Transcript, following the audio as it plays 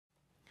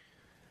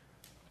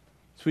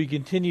So we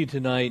continue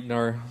tonight in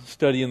our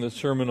study in the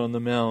Sermon on the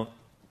Mount.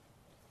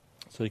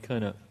 So I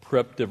kind of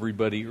prepped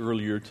everybody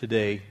earlier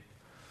today.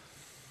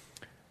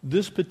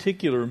 This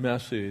particular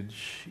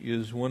message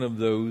is one of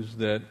those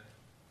that,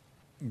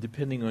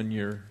 depending on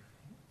your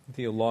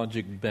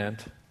theologic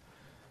bent,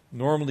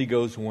 normally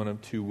goes one of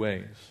two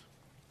ways.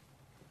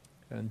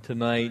 And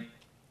tonight,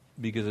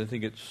 because I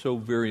think it's so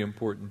very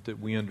important that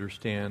we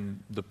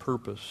understand the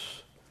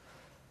purpose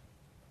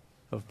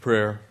of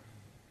prayer,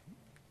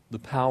 the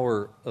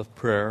power of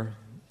prayer,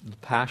 the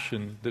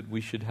passion that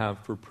we should have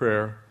for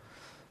prayer,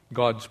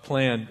 God's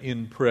plan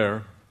in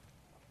prayer,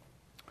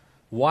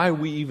 why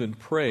we even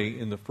pray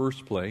in the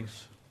first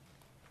place.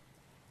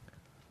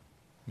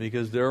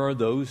 Because there are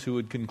those who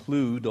would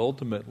conclude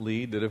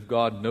ultimately that if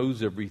God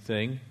knows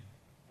everything,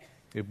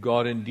 if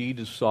God indeed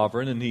is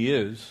sovereign, and He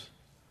is,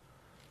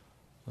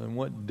 then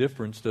what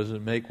difference does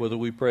it make whether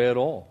we pray at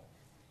all?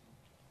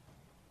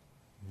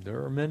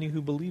 There are many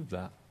who believe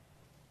that.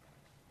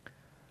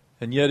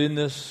 And yet in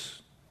this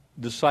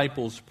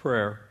disciples'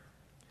 prayer,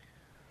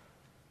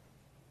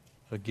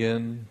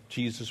 again,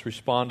 Jesus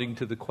responding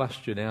to the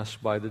question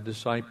asked by the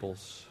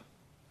disciples,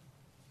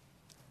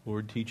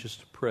 Lord, teach us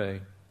to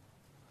pray.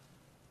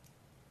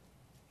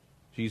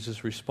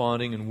 Jesus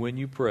responding, and when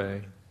you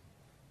pray,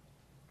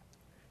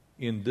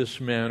 in this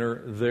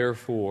manner,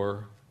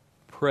 therefore,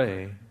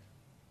 pray.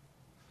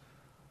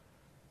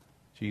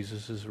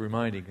 Jesus is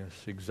reminding us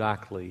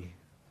exactly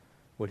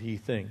what He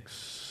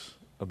thinks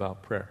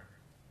about prayer.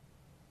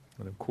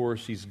 And of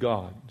course, He's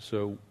God,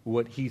 so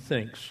what He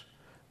thinks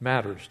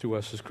matters to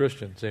us as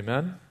Christians.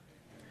 Amen?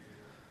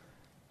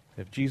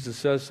 If Jesus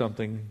says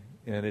something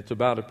and it's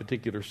about a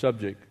particular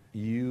subject,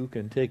 you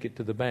can take it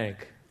to the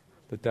bank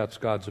that that's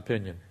God's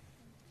opinion.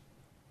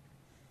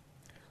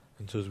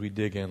 And so as we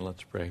dig in,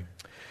 let's pray.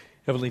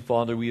 Heavenly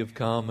Father, we have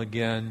come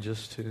again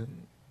just to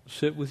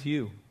sit with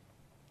You.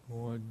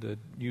 Lord, that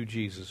You,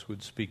 Jesus,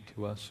 would speak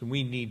to us. And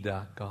we need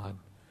that, God.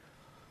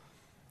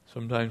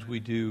 Sometimes we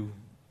do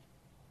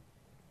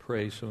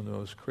pray some of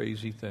those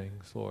crazy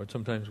things, Lord.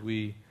 Sometimes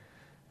we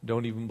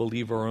don't even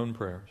believe our own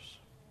prayers.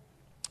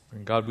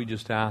 And God, we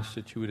just ask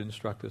that You would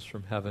instruct us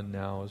from heaven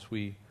now as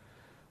we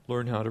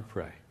learn how to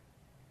pray.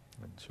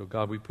 And so,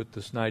 God, we put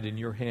this night in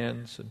Your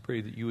hands and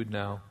pray that You would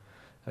now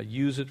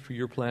use it for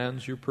Your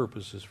plans, Your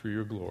purposes, for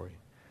Your glory.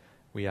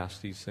 We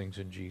ask these things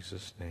in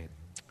Jesus' name.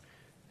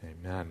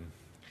 Amen.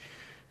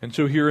 And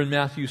so here in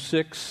Matthew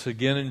 6,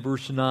 again in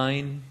verse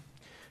 9,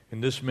 in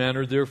this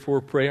manner,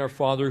 therefore, pray, Our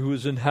Father who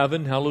is in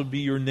heaven, hallowed be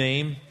Your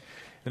name.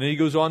 And then he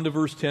goes on to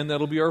verse 10,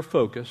 that'll be our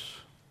focus.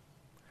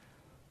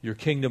 Your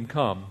kingdom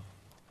come,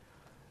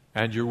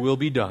 and Your will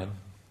be done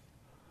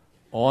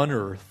on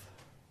earth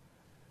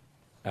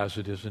as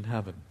it is in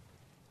heaven.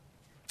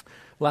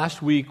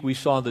 Last week we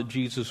saw that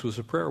Jesus was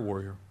a prayer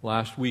warrior.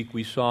 Last week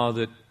we saw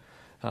that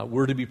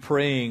we're to be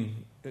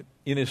praying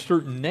in a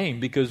certain name,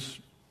 because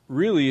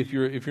really if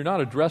you're not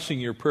addressing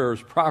your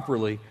prayers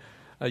properly,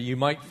 you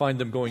might find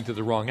them going to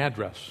the wrong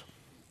address.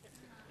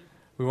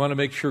 We want to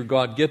make sure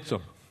God gets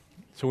them.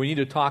 So we need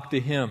to talk to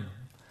Him.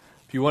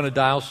 If you want to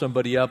dial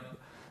somebody up,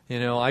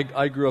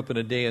 I grew up in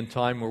a day and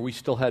time where we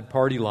still had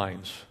party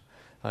lines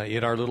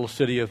in our little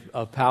city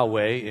of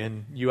Poway,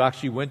 and you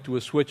actually went to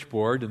a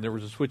switchboard, and there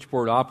was a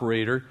switchboard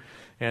operator,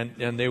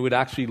 and they would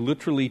actually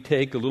literally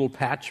take a little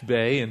patch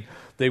bay, and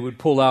they would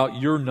pull out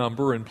your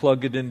number and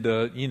plug it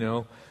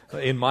into,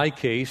 in my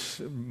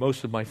case,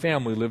 most of my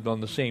family lived on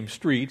the same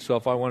street, so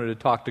if I wanted to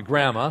talk to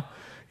Grandma,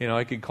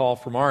 I could call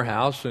from our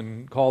house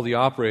and call the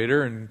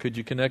operator, and could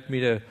you connect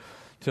me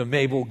to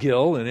Mabel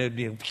Gill, and it'd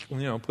be,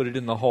 put it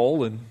in the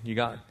hole, and you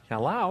got,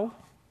 hello?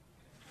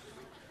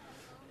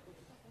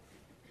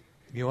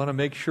 You want to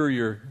make sure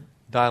you're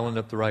dialing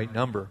up the right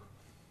number.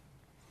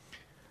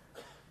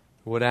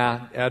 What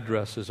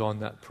address is on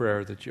that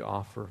prayer that you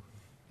offer?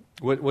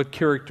 What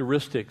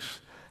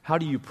characteristics? How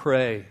do you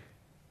pray?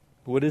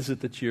 What is it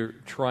that you're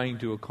trying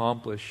to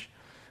accomplish?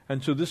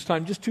 And so this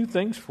time, just two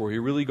things for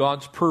you. Really,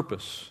 God's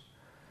purpose.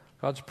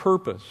 God's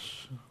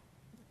purpose.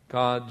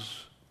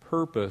 God's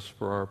purpose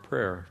for our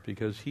prayer.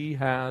 Because He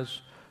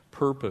has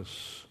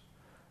purpose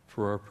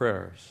for our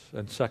prayers.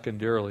 And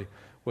secondarily,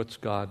 what's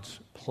God's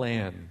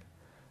plan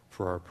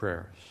for our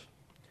prayers?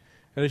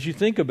 And as you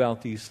think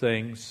about these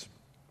things,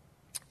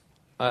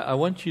 I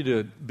want you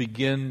to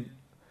begin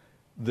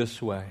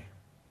this way.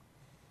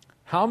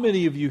 How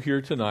many of you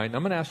here tonight, and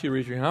I'm going to ask you to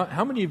raise your hand,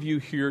 how many of you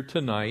here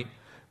tonight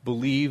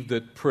believe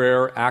that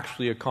prayer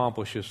actually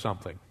accomplishes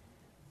something?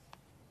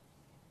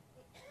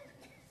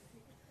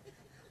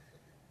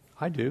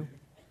 I do.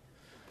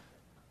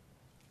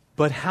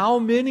 But how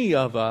many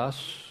of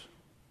us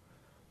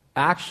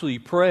actually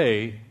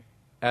pray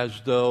as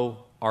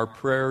though our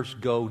prayers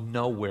go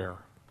nowhere?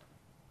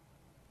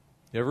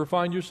 You ever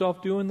find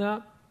yourself doing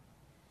that?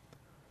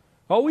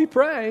 Oh, we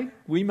pray,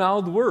 we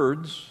mouth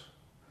words,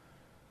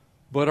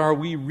 but are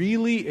we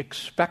really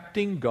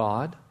expecting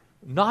God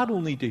not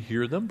only to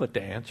hear them, but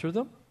to answer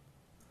them?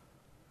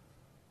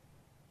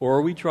 Or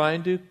are we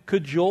trying to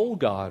cajole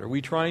God? Are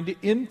we trying to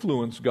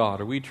influence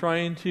God? Are we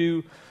trying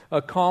to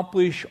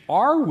accomplish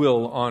our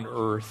will on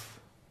earth,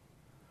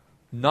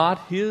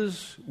 not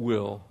His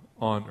will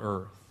on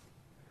earth?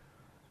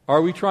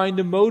 Are we trying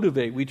to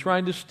motivate? Are we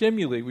trying to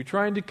stimulate? Are we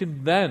trying to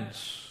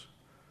convince?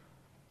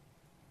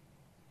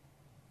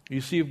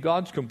 You see, if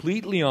God's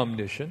completely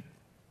omniscient,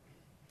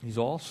 He's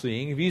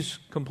all-seeing. If He's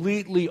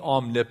completely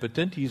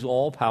omnipotent, He's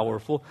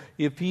all-powerful.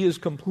 If He is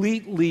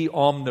completely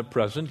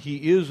omnipresent,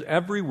 He is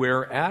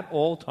everywhere at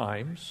all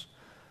times.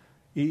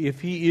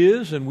 If He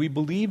is, and we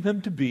believe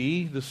Him to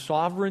be, the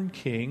sovereign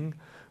King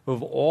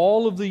of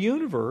all of the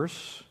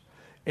universe,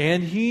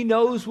 and He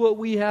knows what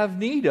we have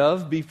need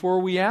of before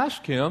we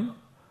ask Him,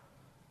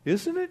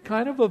 isn't it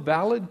kind of a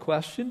valid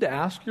question to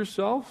ask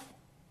yourself,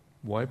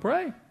 why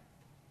pray?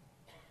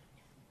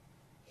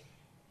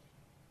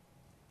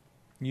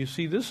 You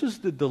see, this is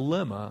the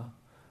dilemma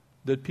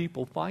that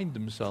people find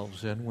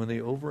themselves in when they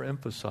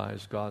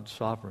overemphasize God's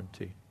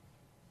sovereignty.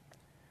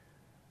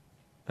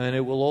 And it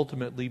will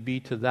ultimately be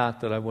to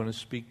that I want to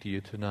speak to you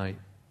tonight.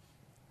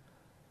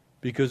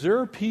 Because there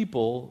are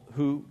people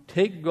who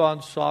take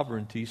God's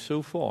sovereignty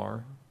so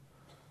far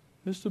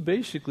as to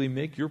basically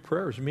make your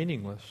prayers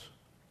meaningless.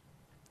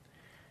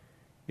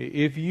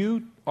 If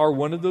you are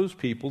one of those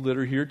people that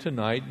are here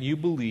tonight and you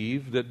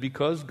believe that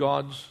because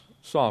God's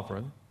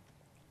sovereign,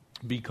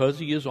 because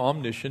He is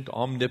omniscient,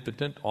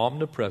 omnipotent,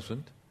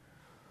 omnipresent,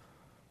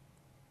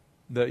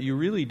 that you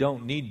really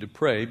don't need to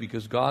pray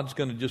because God's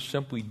going to just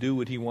simply do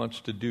what He wants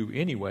to do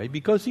anyway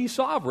because He's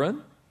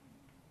sovereign.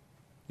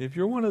 If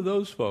you're one of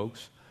those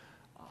folks,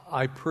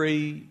 I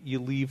pray you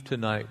leave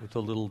tonight with a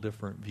little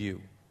different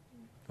view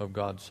of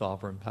God's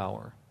sovereign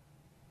power.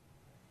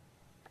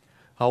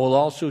 I will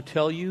also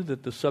tell you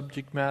that the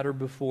subject matter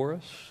before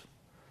us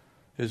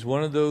is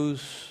one of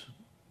those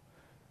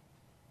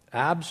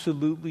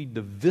absolutely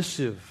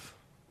divisive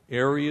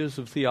areas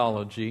of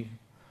theology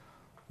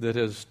that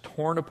has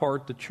torn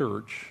apart the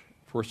church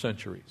for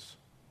centuries.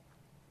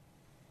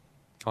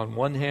 On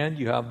one hand,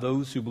 you have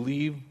those who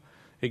believe,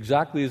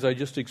 exactly as I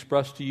just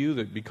expressed to you,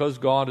 that because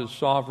God is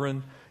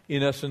sovereign,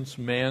 in essence,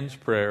 man's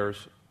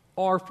prayers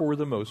are, for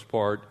the most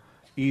part,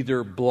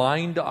 either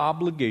blind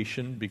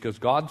obligation, because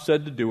God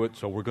said to do it,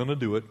 so we're going to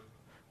do it.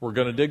 We're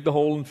going to dig the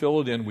hole and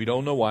fill it in. We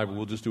don't know why, but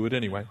we'll just do it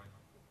anyway,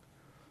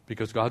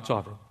 because God's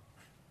sovereign.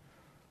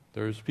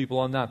 There's people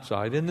on that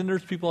side, and then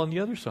there's people on the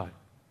other side.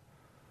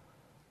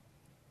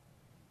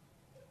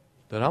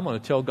 That I'm going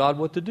to tell God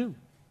what to do.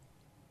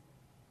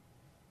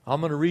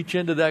 I'm going to reach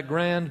into that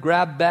grand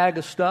grab bag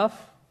of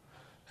stuff,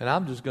 and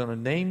I'm just going to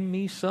name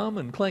me some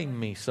and claim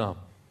me some.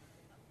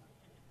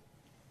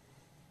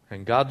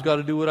 And God's got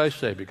to do what I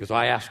say because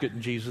I ask it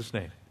in Jesus'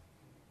 name.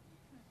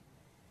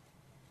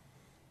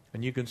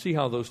 And you can see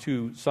how those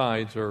two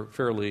sides are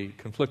fairly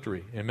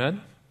conflictory.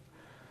 Amen?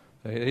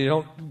 They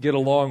don't get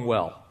along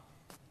well.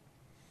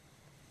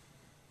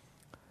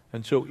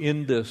 And so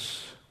in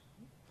this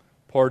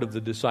part of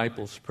the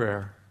disciples'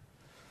 prayer,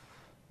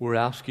 we're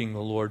asking the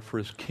Lord for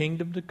His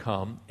kingdom to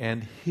come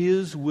and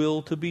His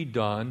will to be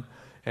done.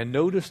 And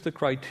notice the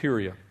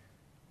criteria.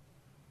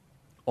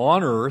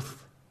 On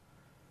earth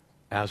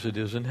as it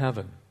is in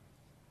heaven.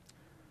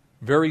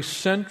 Very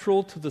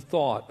central to the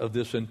thought of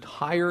this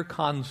entire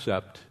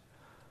concept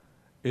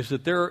is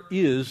that there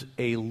is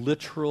a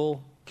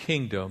literal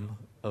kingdom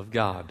of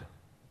God.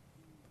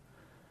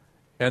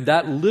 And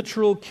that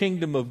literal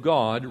kingdom of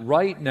God,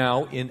 right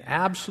now, in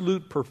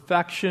absolute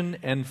perfection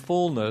and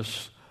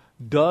fullness,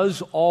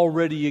 does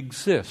already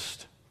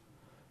exist.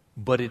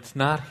 But it's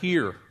not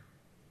here.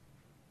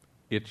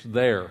 It's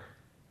there.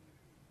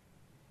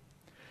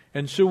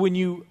 And so when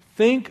you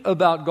think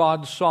about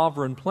God's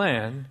sovereign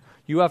plan,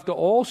 you have to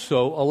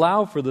also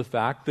allow for the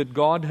fact that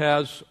God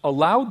has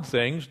allowed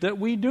things that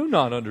we do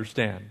not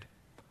understand.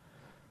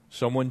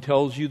 Someone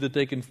tells you that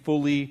they can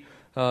fully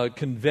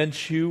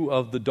convince you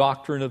of the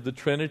doctrine of the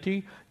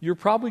Trinity, you're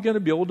probably going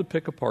to be able to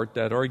pick apart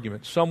that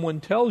argument.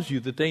 Someone tells you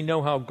that they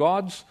know how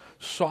God's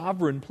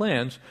sovereign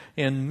plans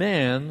and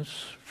man's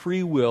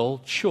free will,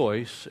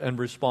 choice, and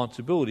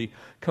responsibility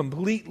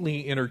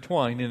completely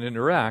intertwine and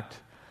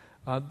interact.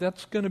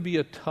 That's going to be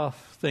a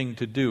tough thing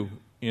to do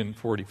in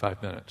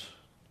 45 minutes.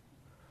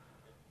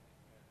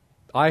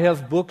 I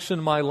have books in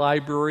my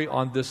library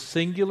on this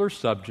singular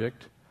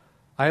subject.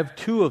 I have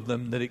 2 of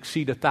them that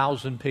exceed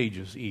 1,000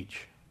 pages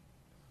each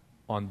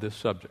on this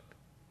subject.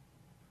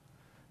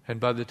 And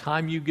by the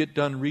time you get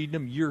done reading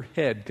them, your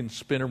head can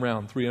spin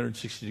around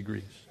 360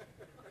 degrees.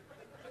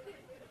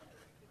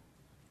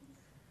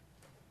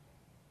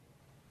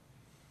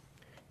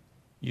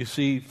 You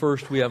see,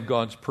 first we have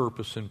God's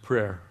purpose in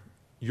prayer.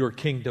 Your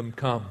kingdom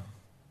come.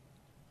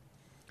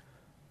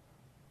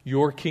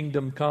 Your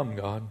kingdom come,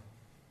 God.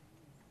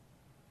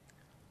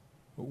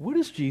 What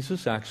is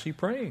Jesus actually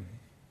praying?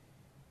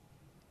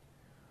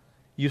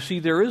 You see,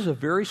 there is a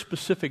very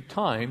specific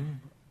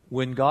time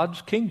when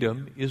God's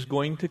kingdom is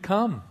going to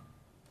come.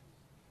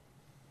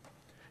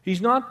 He's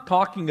not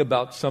talking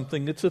about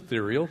something that's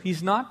ethereal.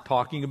 He's not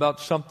talking about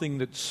something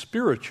that's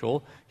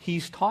spiritual.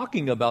 He's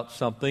talking about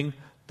something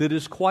that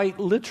is quite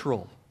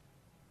literal.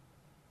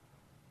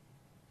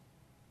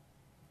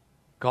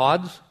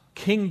 God's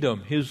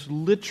kingdom, His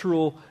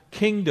literal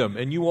kingdom,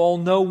 and you all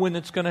know when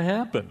it's going to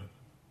happen.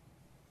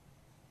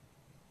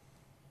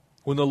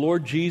 When the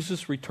Lord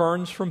Jesus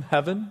returns from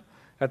heaven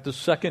at the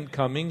second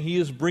coming, He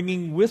is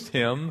bringing with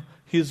Him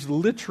His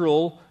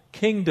literal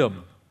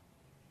kingdom.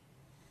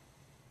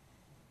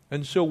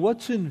 And so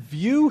what's in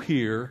view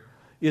here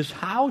is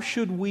how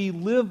should we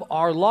live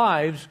our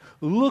lives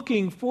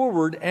looking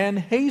forward and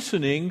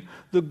hastening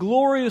the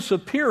glorious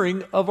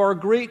appearing of our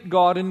great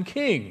God and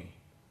King.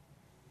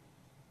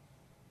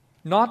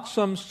 Not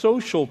some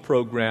social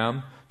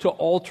program to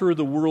alter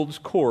the world's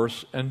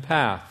course and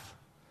path.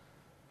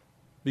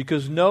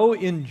 Because no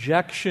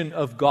injection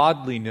of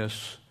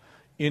godliness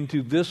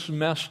into this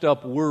messed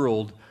up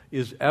world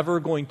is ever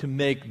going to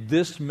make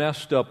this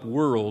messed up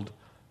world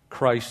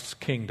Christ's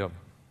kingdom.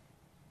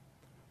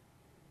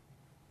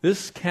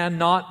 This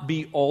cannot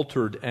be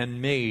altered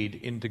and made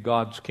into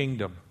God's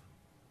kingdom.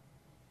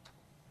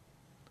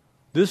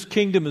 This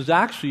kingdom is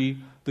actually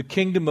the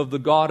kingdom of the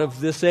God of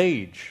this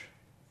age.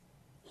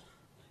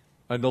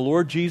 And the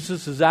Lord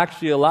Jesus has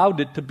actually allowed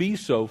it to be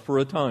so for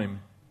a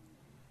time.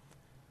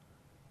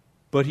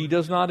 But He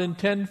does not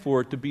intend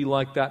for it to be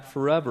like that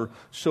forever.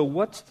 So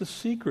what's the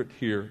secret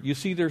here? You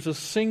see, there's a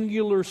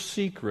singular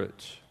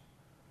secret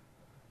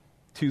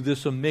to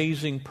this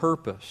amazing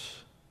purpose.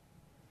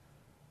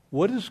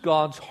 What is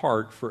God's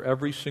heart for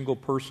every single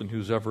person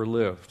who's ever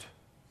lived?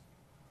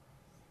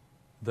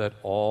 That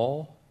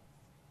all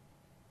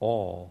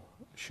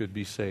should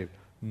be saved.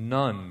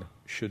 None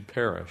should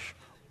perish.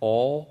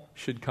 All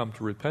should come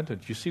to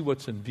repentance. You see,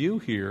 what's in view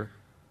here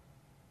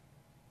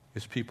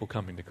is people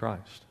coming to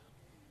Christ.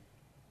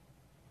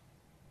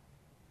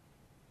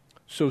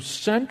 So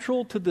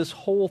central to this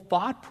whole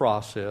thought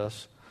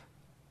process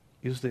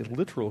is the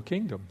literal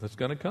kingdom that's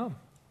going to come.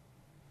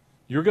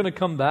 You're going to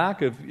come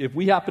back. If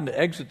we happen to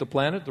exit the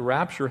planet, the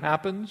rapture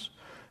happens,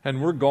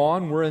 and we're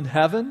gone, we're in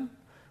heaven,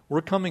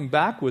 we're coming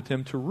back with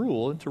Him to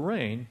rule and to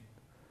reign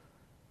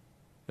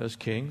as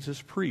kings,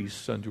 as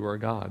priests unto our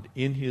God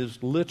in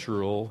His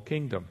literal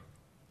kingdom.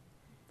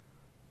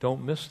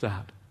 Don't miss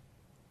that.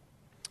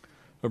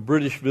 A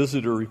British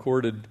visitor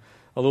recorded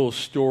a little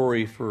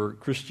story for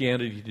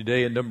Christianity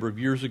Today a number of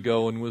years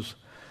ago and was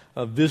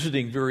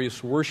visiting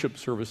various worship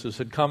services,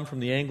 had come from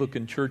the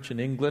Anglican Church in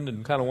England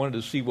and kind of wanted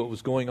to see what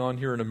was going on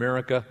here in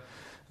America.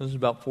 This was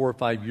about 4 or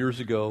 5 years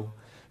ago.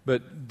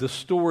 But the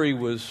story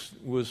was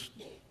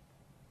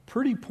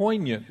pretty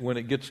poignant when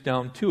it gets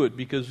down to it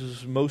because,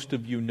 as most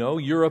of you know,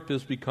 Europe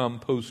has become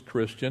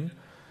post-Christian.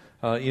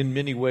 In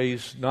many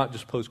ways, not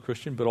just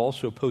post-Christian, but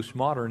also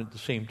postmodern at the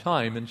same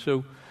time. And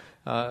so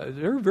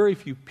there are very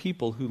few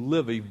people who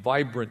live a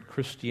vibrant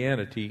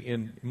Christianity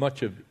in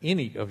much of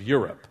any of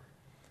Europe.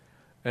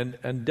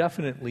 And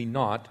definitely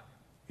not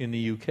in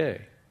the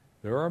UK.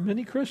 There are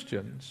many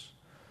Christians,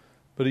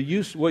 but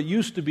what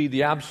used to be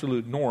the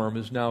absolute norm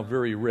is now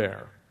very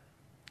rare.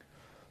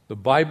 The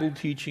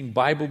Bible-teaching,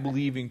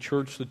 Bible-believing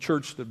church, the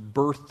church that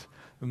birthed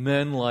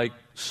men like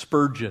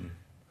Spurgeon,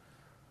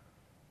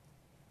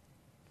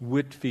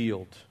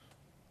 Whitefield,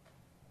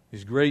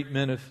 these great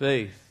men of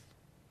faith,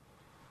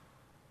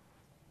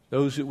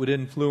 those that would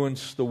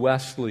influence the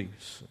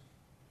Wesleys,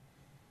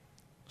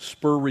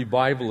 spur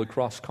revival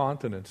across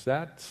continents.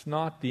 That's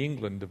not the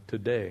England of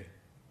today.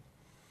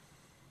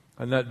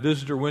 And that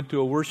visitor went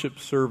to a worship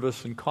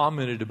service and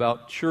commented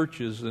about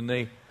churches, and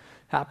they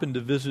happened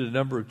to visit a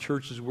number of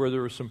churches where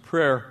there was some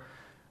prayer,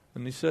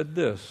 and he said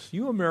this: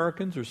 you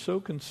Americans are so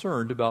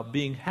concerned about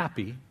being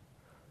happy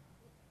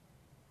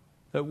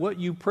that what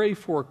you pray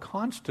for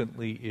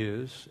constantly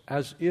is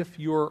as if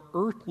your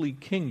earthly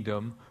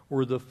kingdom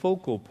were the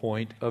focal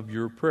point of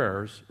your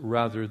prayers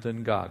rather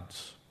than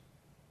God's.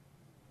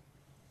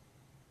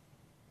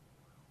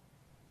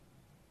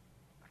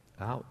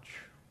 Ouch.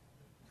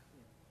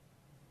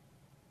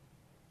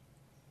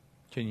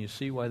 Can you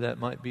see why that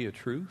might be a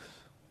truth?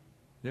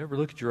 You ever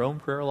look at your own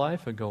prayer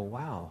life and go,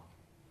 wow,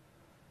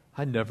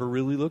 I never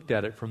really looked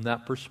at it from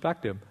that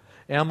perspective.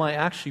 Am I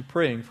actually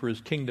praying for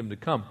His kingdom to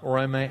come? Or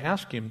am I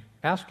asking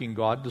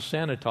God to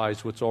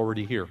sanitize what's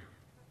already here?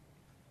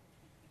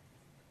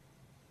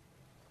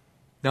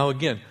 Now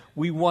again,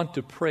 we want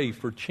to pray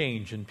for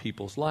change in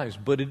people's lives,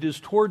 but it is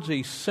towards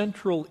a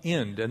central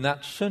end, and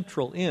that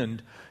central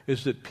end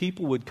is that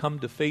people would come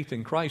to faith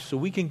in Christ so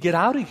we can get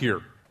out of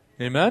here.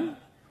 Amen?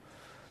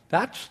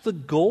 That's the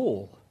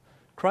goal.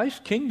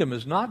 Christ's kingdom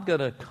is not going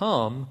to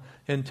come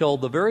until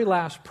the very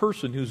last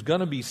person who's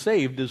going to be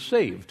saved is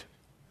saved.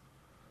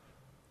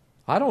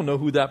 I don't know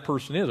who that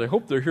person is. I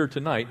hope they're here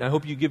tonight, and I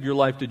hope you give your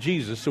life to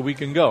Jesus so we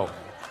can go.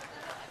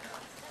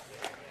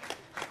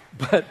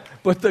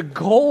 But the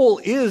goal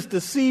is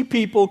to see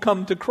people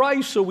come to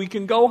Christ so we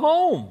can go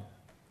home,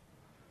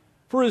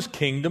 for His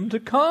kingdom to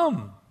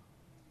come.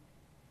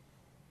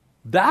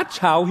 That's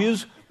how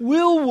His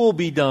will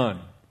be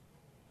done.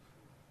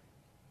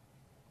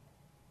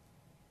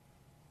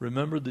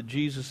 Remember that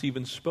Jesus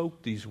even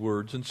spoke these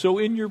words. And so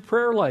in your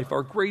prayer life,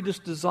 our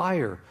greatest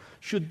desire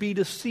should be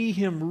to see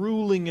Him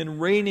ruling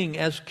and reigning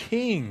as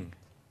King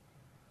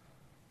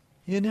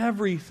in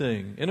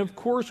everything. And of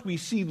course, we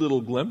see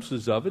little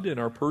glimpses of it in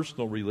our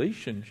personal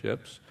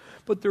relationships,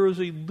 but there is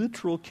a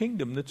literal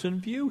kingdom that's in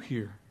view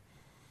here.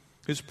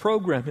 His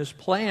program, His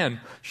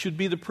plan should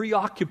be the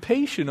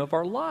preoccupation of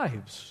our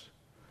lives.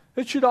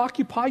 It should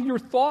occupy your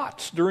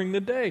thoughts during the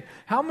day.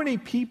 How many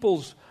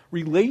people's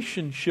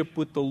relationship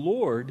with the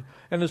Lord,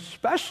 and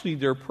especially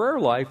their prayer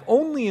life,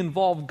 only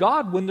involve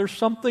God when there's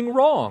something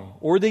wrong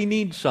or they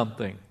need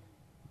something?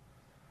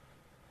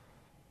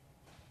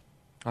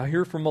 I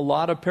hear from a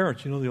lot of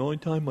parents, the only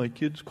time my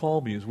kids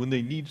call me is when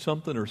they need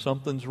something or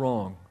something's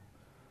wrong.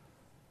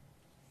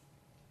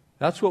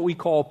 That's what we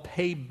call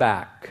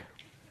payback.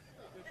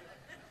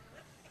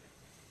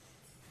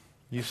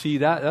 You see,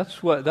 that's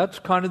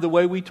kind of the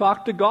way we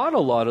talk to God a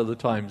lot of the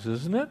times,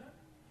 isn't it?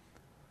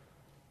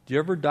 Do you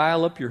ever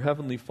dial up your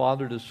Heavenly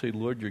Father to say,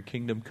 Lord, your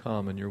kingdom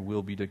come and your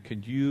will be done?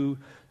 Could you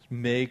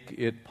make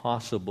it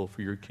possible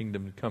for your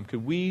kingdom to come?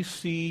 Could we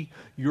see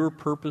your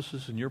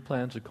purposes and your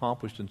plans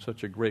accomplished in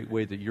such a great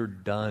way that you're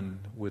done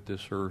with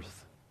this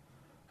earth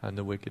and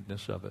the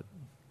wickedness of it?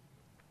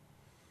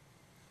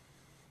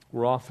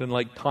 We're often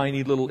like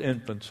tiny little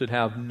infants that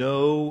have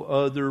no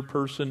other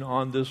person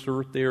on this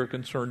earth they are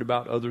concerned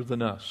about other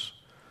than us.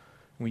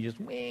 We just,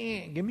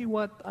 give me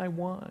what I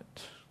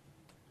want.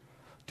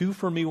 Do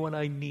for me what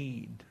I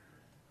need.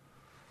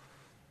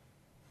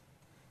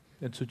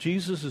 And so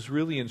Jesus is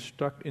really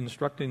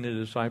instructing the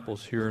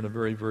disciples here in a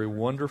very, very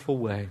wonderful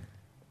way.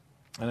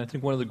 And I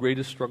think one of the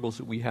greatest struggles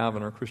that we have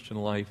in our Christian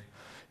life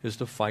is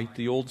to fight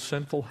the old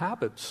sinful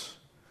habits.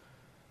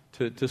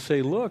 To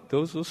say, look,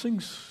 those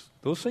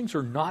things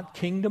are not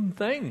kingdom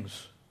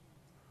things.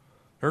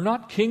 They're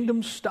not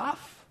kingdom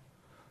stuff.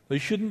 They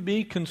shouldn't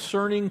be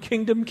concerning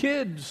kingdom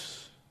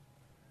kids.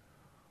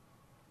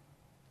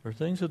 They're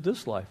things of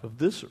this life, of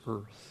this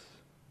earth.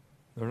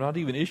 They're not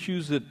even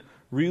issues that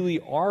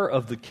really are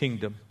of the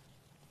kingdom.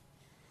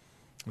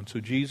 And so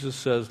Jesus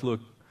says,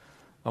 look,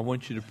 I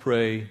want you to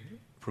pray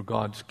for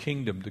God's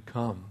kingdom to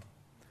come.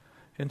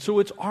 And so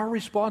it's our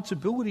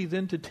responsibility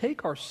then to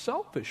take our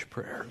selfish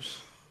prayers.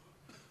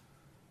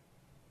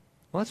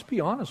 Let's be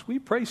honest, we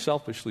pray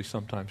selfishly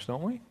sometimes,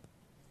 don't we?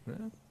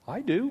 Yeah,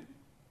 I do.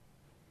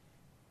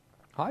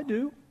 I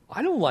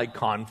don't like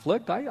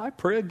conflict. I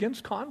pray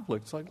against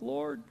conflict. It's like,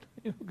 Lord,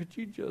 could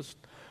you just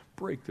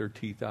break their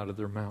teeth out of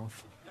their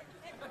mouth?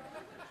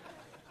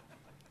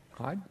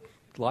 I'd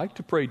like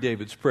to pray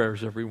David's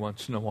prayers every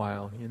once in a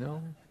while,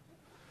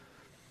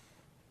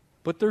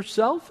 But they're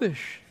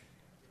selfish.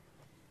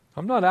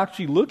 I'm not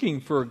actually looking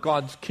for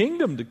God's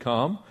kingdom to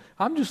come.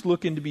 I'm just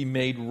looking to be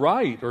made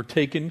right or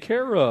taken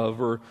care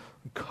of or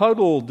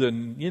cuddled.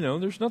 And,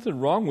 there's nothing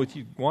wrong with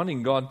you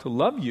wanting God to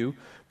love you.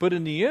 But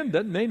in the end,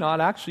 that may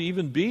not actually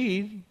even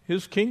be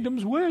His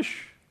kingdom's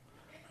wish.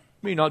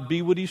 It may not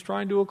be what He's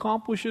trying to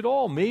accomplish at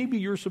all. Maybe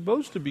you're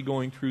supposed to be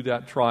going through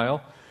that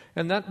trial.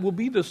 And that will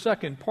be the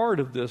second part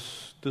of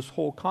this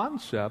whole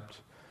concept,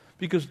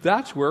 because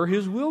that's where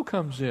His will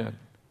comes in.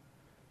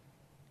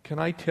 Can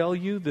I tell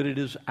you that it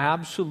is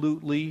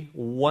absolutely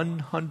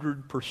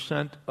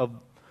 100%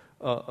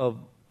 of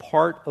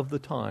part of the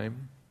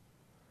time,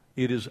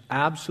 it is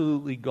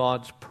absolutely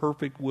God's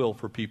perfect will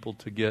for people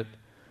to get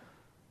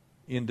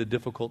into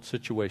difficult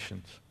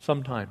situations,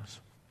 sometimes.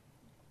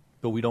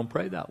 But we don't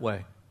pray that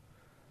way.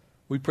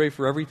 We pray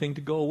for everything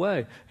to go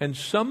away. And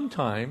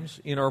sometimes,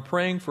 in our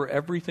praying for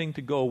everything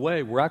to go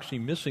away, we're actually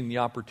missing the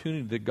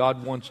opportunity that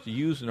God wants to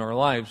use in our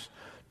lives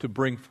to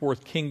bring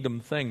forth kingdom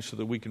things so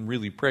that we can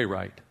really pray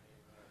right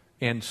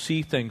and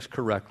see things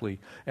correctly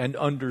and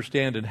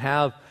understand and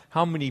have.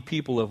 How many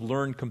people have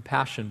learned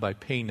compassion by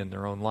pain in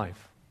their own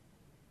life?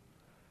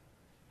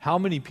 How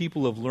many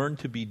people have learned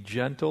to be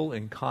gentle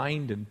and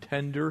kind and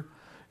tender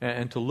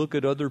and to look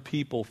at other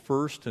people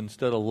first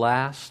instead of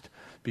last,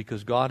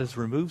 because God has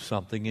removed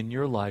something in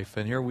your life.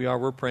 And here we are,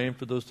 we're praying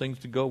for those things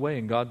to go away.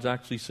 And God's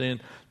actually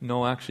saying,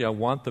 no, actually I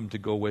want them to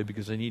go away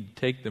because I need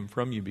to take them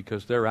from you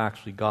because they're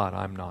actually God,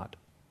 I'm not.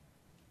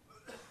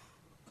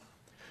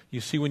 You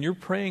see, when you're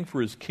praying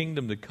for His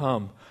kingdom to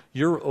come,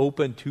 you're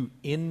open to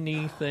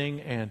anything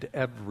and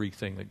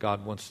everything that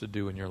God wants to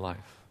do in your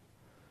life,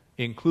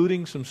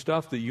 including some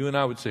stuff that you and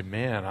I would say,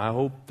 man, I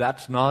hope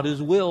that's not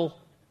His will.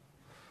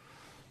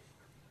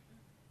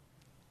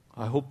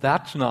 I hope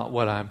that's not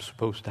what I'm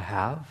supposed to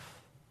have.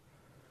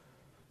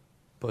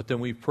 But then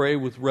we pray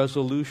with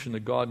resolution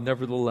to God,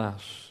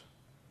 nevertheless,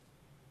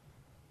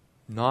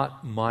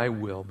 not my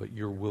will, but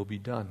your will be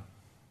done.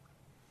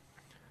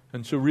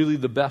 And so really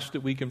the best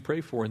that we can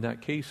pray for in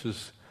that case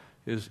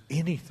is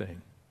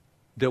anything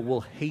that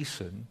will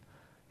hasten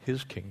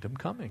His kingdom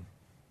coming.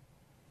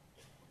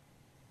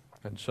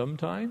 And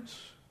sometimes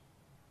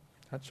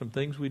that's some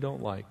things we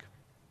don't like.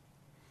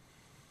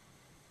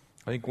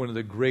 I think one of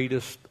the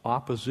greatest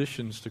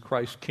oppositions to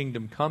Christ's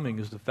kingdom coming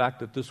is the fact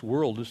that this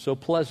world is so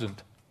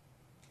pleasant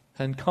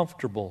and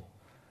comfortable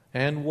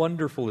and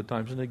wonderful at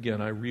times. And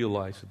again, I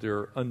realize that there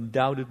are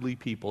undoubtedly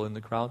people in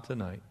the crowd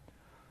tonight.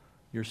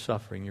 You're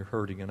suffering, you're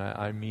hurting, and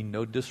I mean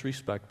no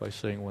disrespect by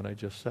saying what I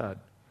just said.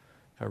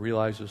 I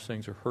realize those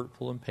things are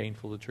hurtful and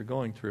painful that you're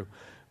going through.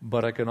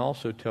 But I can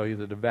also tell you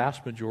that the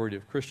vast majority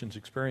of Christians'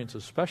 experience,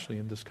 especially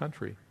in this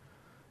country,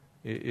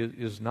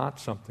 is not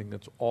something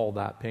that's all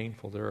that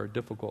painful. There are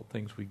difficult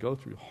things we go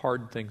through,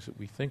 hard things that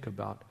we think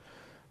about.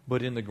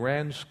 But in the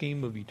grand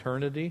scheme of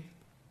eternity,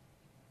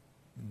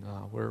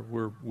 no,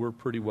 we're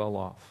pretty well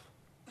off.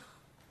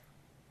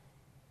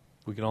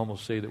 We can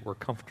almost say that we're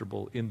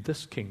comfortable in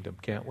this kingdom,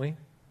 can't we?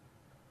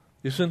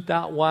 Isn't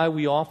that why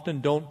we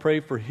often don't pray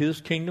for His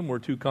kingdom? We're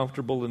too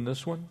comfortable in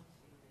this one.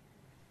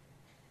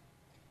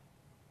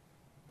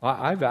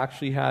 I've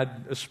actually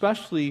had,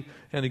 especially,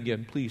 and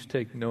again, please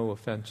take no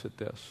offense at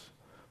this,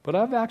 but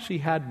I've actually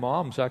had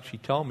moms actually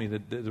tell me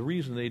that the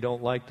reason they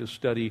don't like to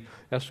study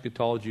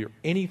eschatology or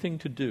anything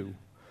to do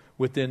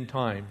with end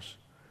times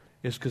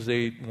is because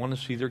they want to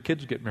see their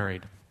kids get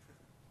married.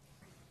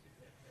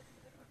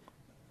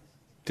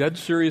 Dead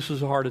serious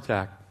as a heart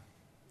attack.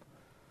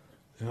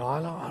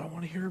 I don't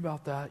want to hear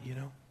about that,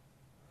 Now,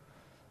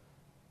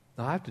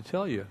 I have to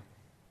tell you,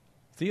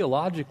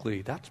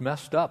 theologically, that's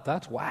messed up.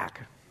 That's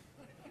whack.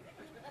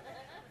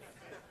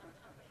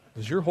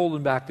 Because you're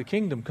holding back the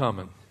kingdom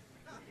coming.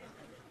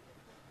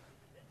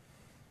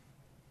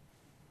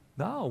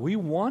 No, we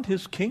want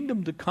His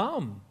kingdom to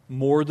come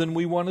more than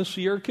we want to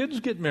see our kids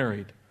get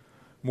married.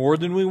 More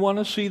than we want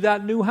to see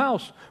that new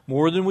house.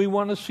 More than we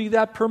want to see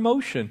that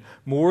promotion.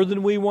 More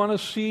than we want to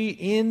see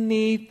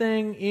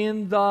anything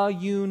in the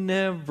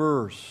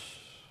universe.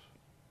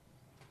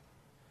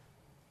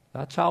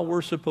 That's how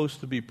we're supposed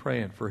to be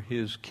praying, for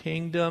His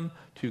kingdom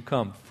to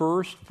come.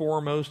 First,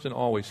 foremost, and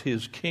always.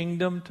 His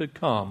kingdom to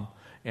come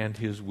and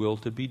His will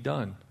to be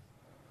done.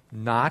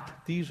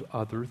 Not these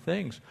other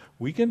things.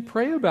 We can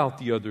pray about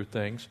the other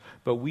things,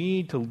 but we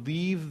need to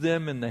leave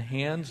them in the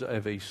hands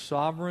of a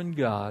sovereign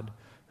God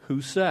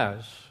who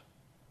says,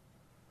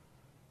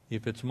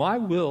 if it's my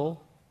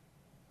will,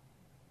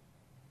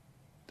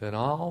 then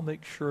I'll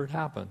make sure it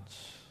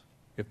happens,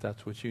 if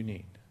that's what you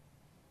need.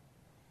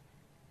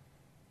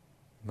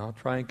 Not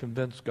try and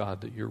convince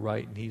God that you're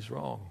right and He's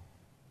wrong.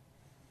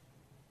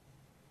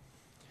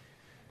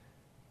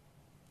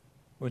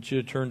 I want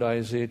you to turn to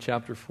Isaiah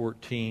chapter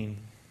 14,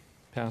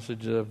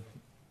 passage I've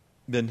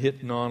been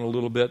hitting on a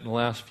little bit in the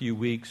last few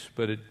weeks,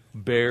 but it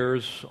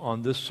bears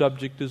on this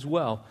subject as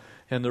well.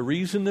 And the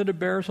reason that it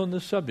bears on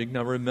this subject,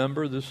 now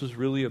remember, this is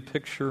really a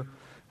picture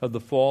of the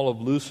fall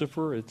of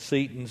Lucifer. It's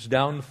Satan's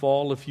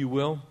downfall, if you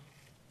will.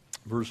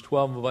 Verse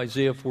 12 of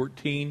Isaiah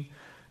 14.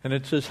 And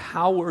it says,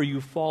 how are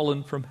you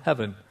fallen from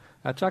heaven?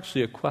 That's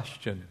actually a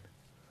question,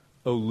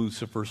 O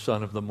Lucifer,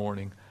 son of the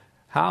morning.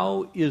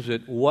 How is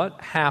it? What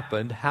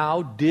happened?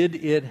 How did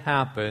it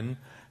happen?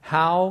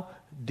 How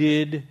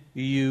did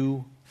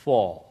you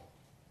fall?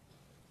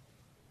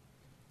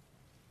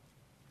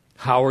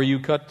 How are you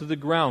cut to the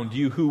ground,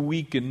 you who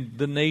weaken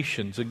the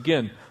nations?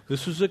 Again,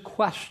 this is a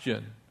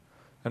question.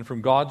 And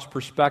from God's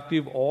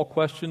perspective, all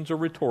questions are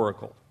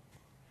rhetorical.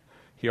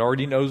 He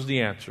already knows the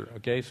answer,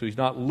 okay? So He's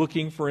not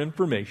looking for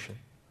information.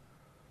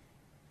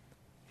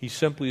 He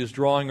simply is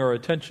drawing our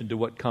attention to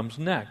what comes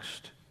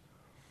next.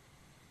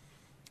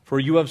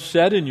 For you have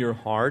said in your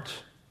heart,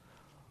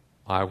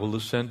 I will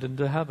ascend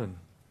into heaven.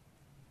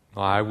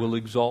 I will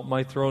exalt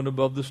my throne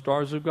above the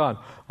stars of God.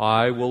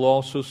 I will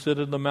also sit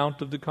in the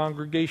mount of the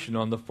congregation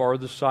on the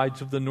farthest sides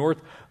of the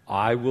north.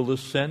 I will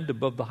ascend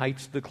above the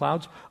heights of the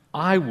clouds.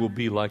 I will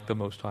be like the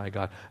Most High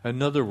God.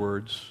 In other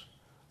words,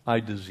 I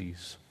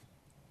disease.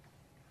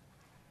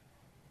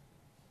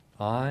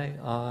 I.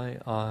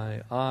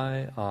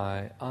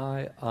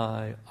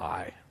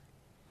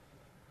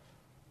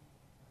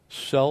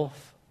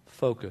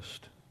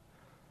 Self-focused.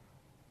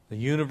 The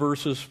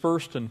universe's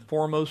first and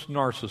foremost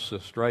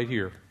narcissist right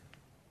here.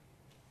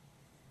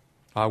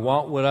 I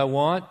want what I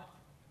want,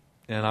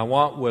 and I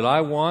want what I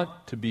want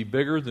to be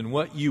bigger than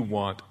what you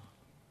want.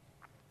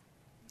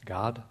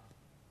 God.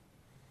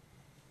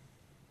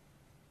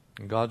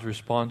 And God's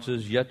response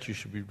is, yet you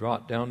should be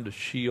brought down to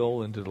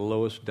Sheol, into the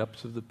lowest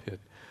depths of the pit.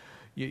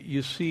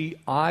 You see,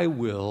 I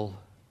will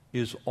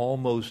is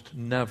almost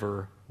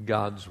never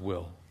God's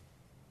will.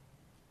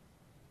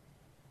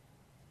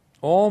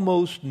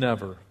 Almost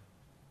never.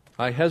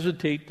 I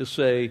hesitate to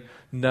say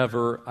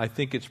never. I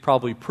think it's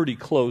probably pretty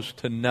close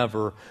to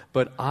never.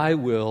 But I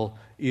will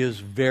is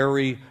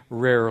very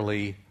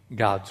rarely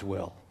God's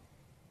will.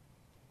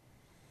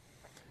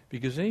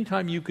 Because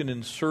anytime you can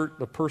insert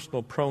the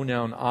personal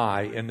pronoun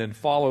I and then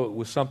follow it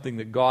with something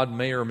that God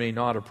may or may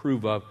not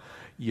approve of,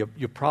 you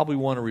probably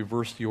want to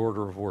reverse the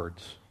order of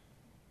words.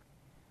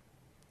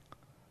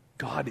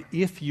 God,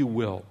 if you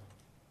will.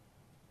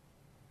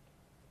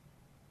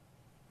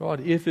 God,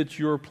 if it's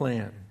your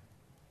plan,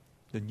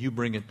 then you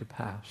bring it to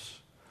pass.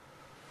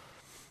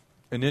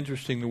 And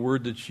interesting, the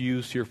word that's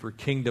used here for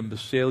kingdom,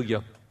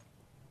 basileia,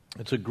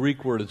 It's a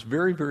Greek word. It's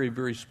very, very,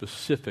 very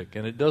specific,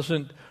 and it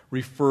doesn't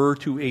refer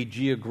to a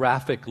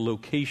geographic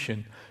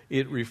location.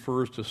 It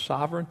refers to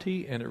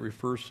sovereignty, and it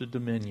refers to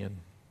dominion.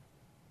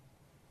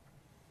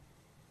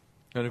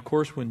 And of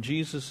course, when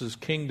Jesus'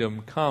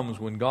 kingdom comes,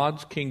 when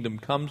God's kingdom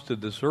comes to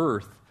this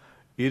earth,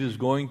 it is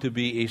going to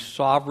be a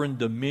sovereign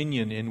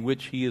dominion in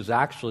which He is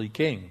actually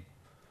king.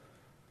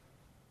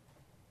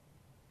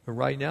 But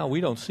right now,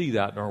 we don't see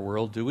that in our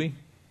world, do we?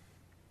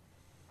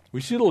 We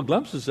see little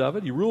glimpses of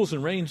it. He rules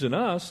and reigns in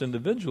us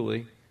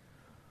individually.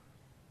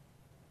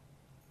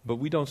 But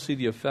we don't see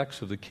the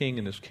effects of the king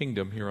and his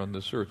kingdom here on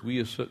this earth.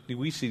 We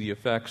see the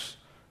effects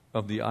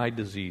of the eye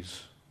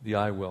disease, the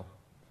eye will.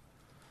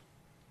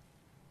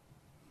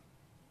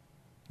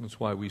 That's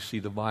why we see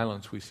the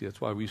violence we see.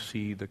 That's why we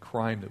see the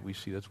crime that we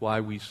see. That's why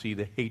we see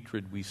the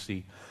hatred we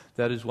see.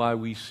 That is why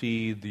we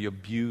see the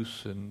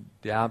abuse and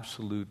the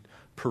absolute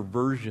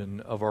perversion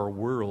of our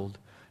world,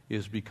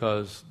 is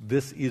because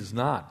this is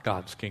not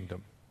God's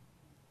kingdom.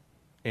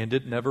 And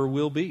it never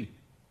will be.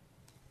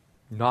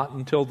 Not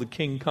until the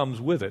king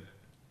comes with it.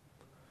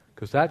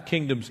 Because that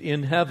kingdom's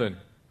in heaven.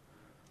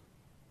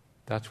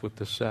 That's what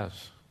this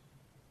says.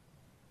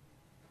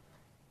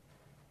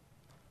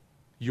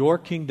 Your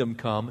kingdom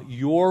come,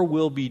 your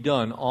will be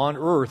done on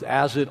earth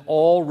as it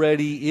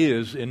already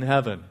is in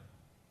heaven.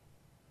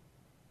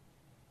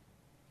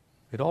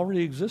 It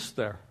already exists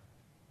there.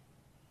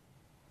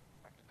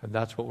 And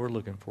that's what we're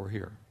looking for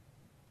here.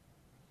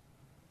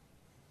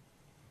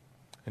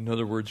 In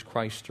other words,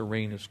 Christ to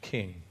reign as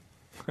king.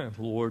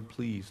 Lord,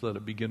 please let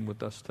it begin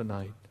with us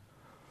tonight.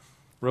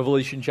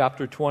 Revelation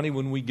chapter 20,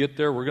 when we get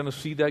there, we're going to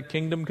see that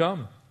kingdom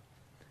come.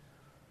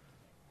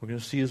 We're going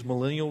to see His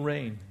millennial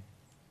reign.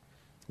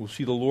 We'll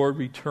see the Lord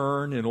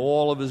return in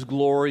all of His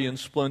glory and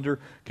splendor.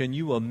 Can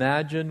you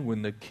imagine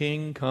when the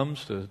King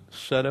comes to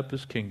set up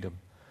His kingdom?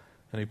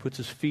 And He puts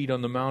His feet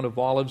on the Mount of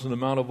Olives, and the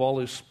Mount of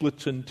Olives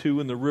splits in two,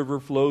 and the river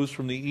flows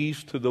from the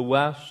east to the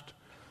west.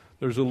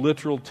 There's a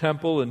literal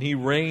temple, and He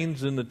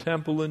reigns in the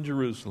temple in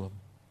Jerusalem.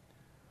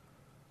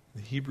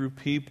 The Hebrew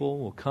people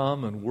will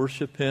come and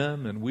worship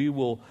Him, and we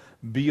will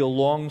be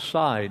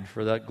alongside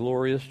for that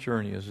glorious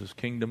journey as His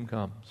kingdom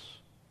comes.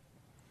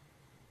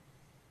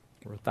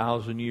 For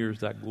 1,000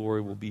 years, that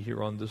glory will be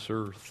here on this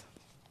earth.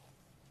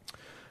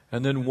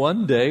 And then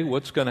one day,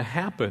 what's going to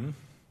happen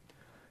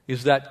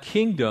is that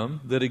kingdom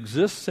that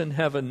exists in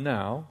heaven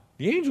now,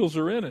 the angels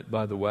are in it,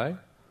 by the way.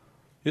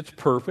 It's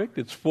perfect.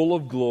 It's full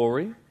of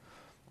glory.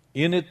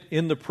 In it,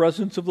 in the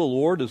presence of the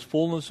Lord, is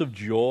fullness of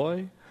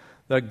joy.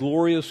 That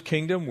glorious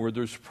kingdom where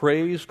there's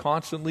praise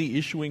constantly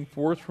issuing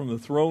forth from the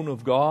throne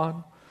of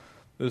God.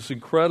 This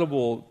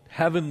incredible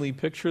heavenly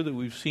picture that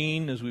we've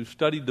seen as we've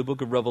studied the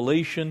book of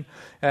Revelation.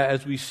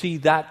 As we see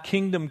that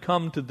kingdom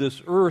come to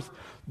this earth,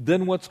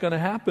 then what's going to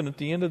happen at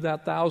the end of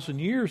that 1,000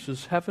 years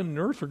is heaven and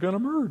earth are going to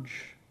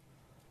merge.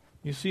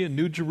 You see a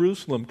new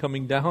Jerusalem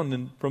coming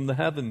down from the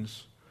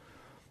heavens.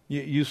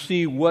 You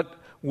see what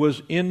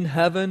was in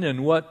heaven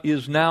and what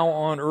is now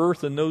on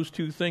earth, and those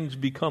two things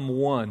become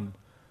one.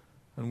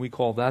 And we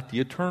call that the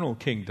eternal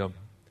kingdom,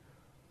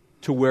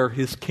 to where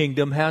His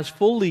kingdom has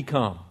fully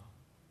come.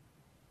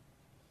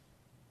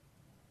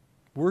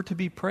 We're to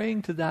be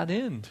praying to that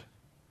end.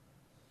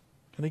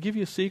 Can I give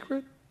you a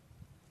secret?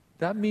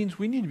 That means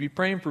we need to be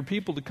praying for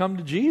people to come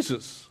to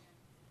Jesus.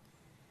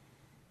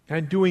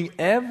 And doing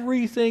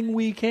everything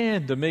we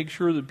can to make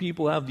sure that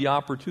people have the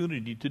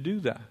opportunity to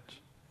do that.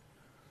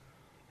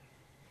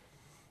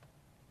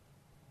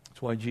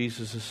 That's why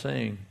Jesus is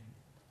saying,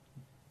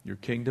 your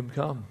kingdom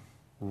come.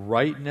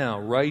 Right now,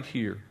 right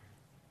here.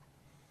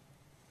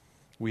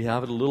 We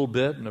have it a little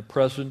bit in a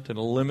present, in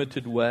a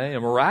limited way,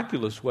 a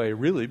miraculous way,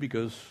 really,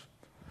 because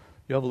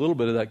you have a little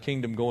bit of that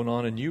kingdom going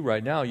on in you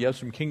right now. You have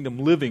some kingdom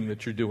living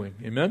that you're doing.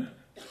 Amen?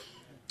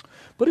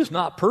 But it's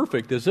not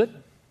perfect, is it?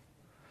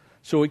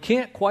 So it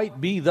can't quite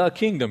be the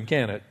kingdom,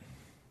 can it?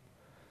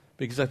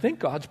 Because I think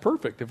God's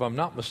perfect, if I'm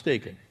not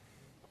mistaken.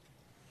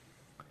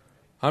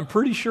 I'm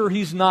pretty sure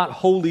He's not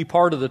holy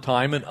part of the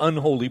time and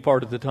unholy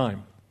part of the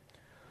time.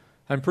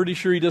 I'm pretty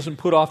sure He doesn't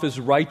put off His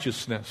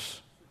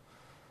righteousness.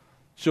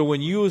 So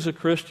when you as a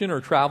Christian are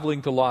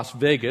traveling to Las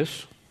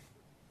Vegas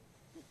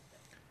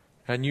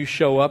and you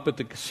show up at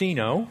the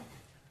casino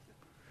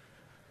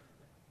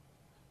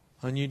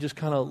and you just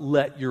kind of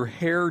let your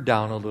hair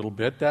down a little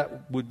bit,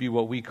 that would be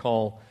what we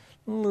call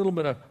a little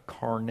bit of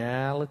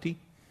carnality.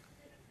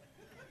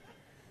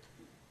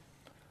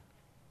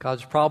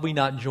 God's probably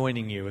not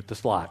joining you at the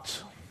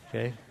slots,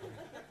 okay?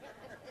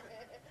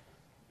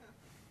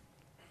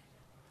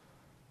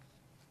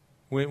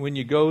 When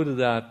you go to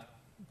that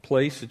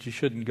place that you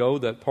shouldn't go,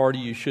 that party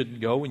you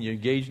shouldn't go, when you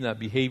engage in that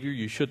behavior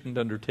you shouldn't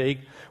undertake,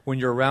 when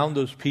you're around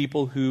those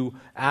people who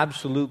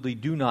absolutely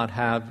do not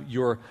have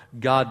your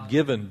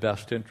God-given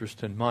best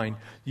interest in mind,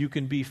 you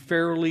can be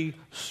fairly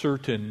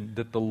certain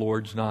that the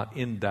Lord's not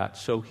in that.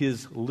 So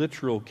His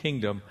literal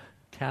kingdom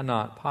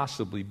cannot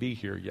possibly be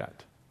here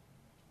yet.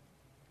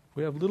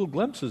 We have little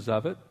glimpses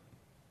of it,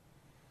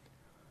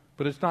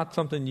 but it's not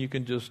something you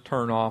can just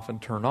turn off and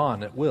turn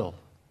on at will.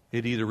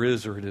 It either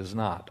is or it is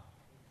not.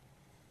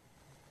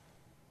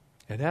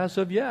 And as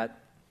of yet,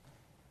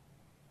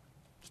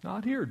 it's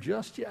not here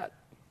just yet.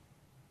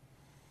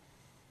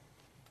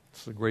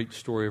 It's the great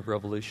story of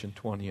Revelation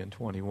 20 and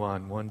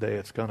 21. One day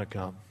it's going to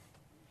come.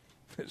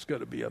 It's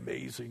going to be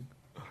amazing.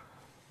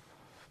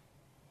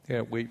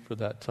 Can't wait for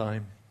that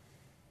time.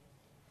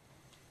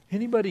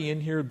 Anybody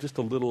in here just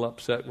a little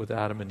upset with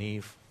Adam and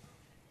Eve?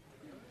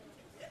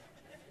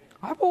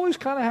 I've always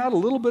kind of had a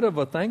little bit of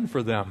a thing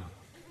for them.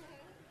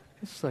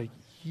 It's like,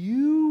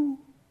 you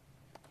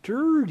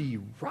dirty,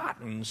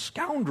 rotten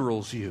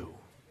scoundrels, you.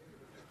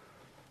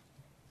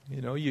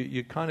 You know,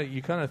 you kind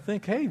of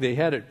think, hey, they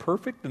had it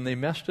perfect and they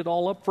messed it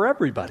all up for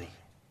everybody.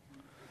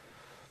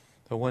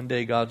 So one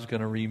day God's going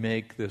to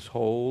remake this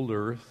whole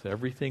earth,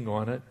 everything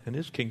on it, and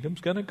His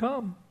kingdom's going to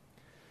come.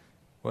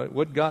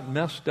 What got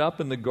messed up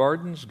in the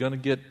garden's going to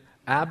get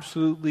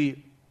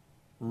absolutely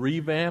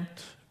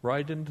revamped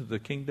right into the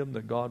kingdom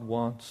that God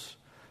wants,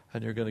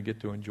 and you're going to get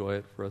to enjoy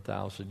it for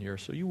 1,000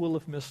 years. So you will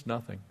have missed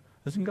nothing.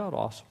 Isn't God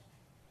awesome?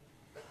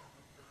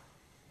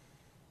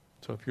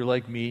 So if you're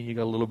like me, you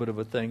got a little bit of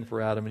a thing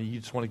for Adam, and you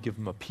just want to give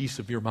him a piece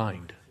of your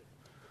mind.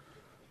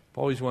 I've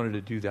always wanted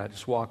to do that.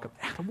 Just walk up.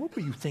 Adam, what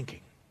were you thinking?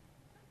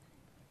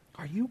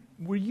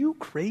 Were you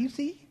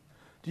crazy?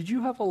 Did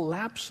you have a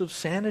lapse of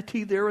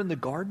sanity there in the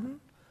garden?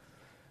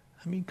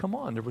 I mean, come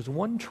on. There was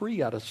one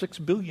tree out of 6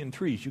 billion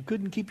trees. You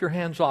couldn't keep your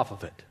hands off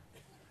of it.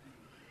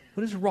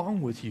 What is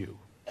wrong with you?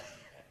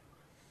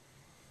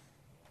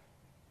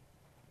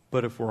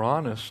 But if we're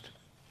honest,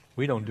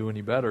 we don't do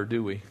any better,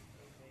 do we?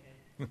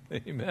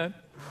 Amen?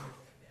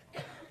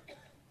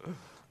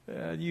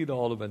 Yeah, you'd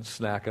all have been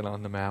snacking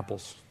on them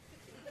apples.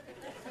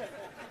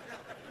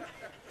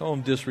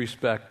 Don't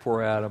disrespect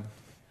poor Adam.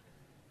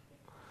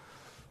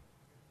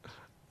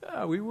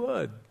 Yeah, we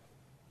would.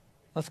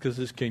 That's because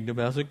His kingdom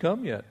hasn't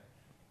come yet.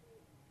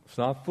 It's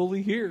not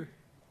fully here.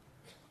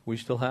 We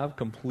still have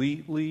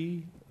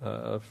completely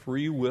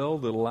free will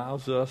that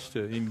allows us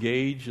to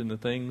engage in the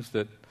things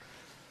that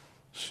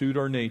suit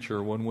our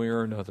nature one way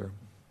or another.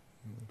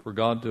 For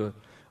God to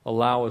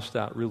allow us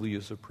that really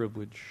is a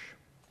privilege.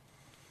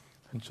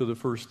 And so the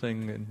first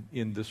thing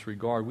in this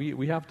regard,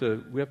 we have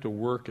to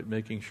work at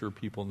making sure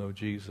people know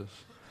Jesus.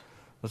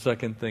 The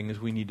second thing is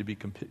we need to be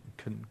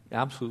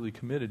absolutely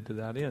committed to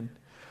that end.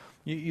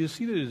 You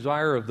see, the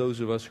desire of those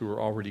of us who are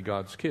already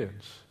God's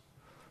kids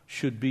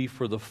should be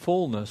for the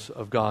fullness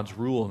of God's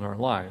rule in our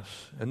lives.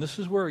 And this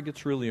is where it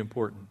gets really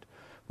important.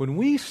 When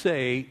we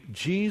say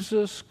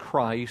Jesus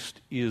Christ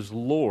is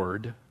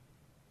Lord,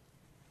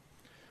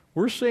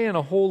 we're saying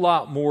a whole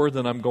lot more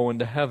than I'm going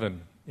to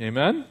heaven.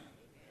 Amen?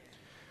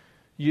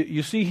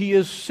 You see, He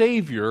is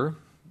Savior,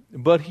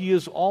 but He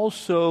is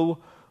also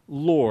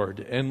Lord.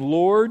 And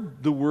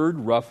Lord, the word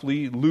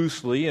roughly,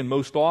 loosely, and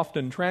most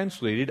often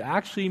translated,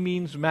 actually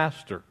means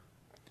master.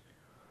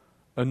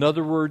 In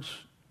other words,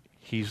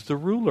 He's the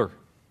ruler.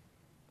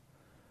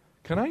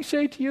 Can I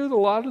say to you that a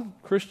lot of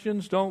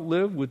Christians don't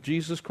live with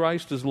Jesus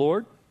Christ as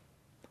Lord?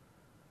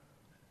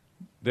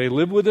 They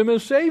live with Him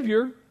as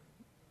Savior.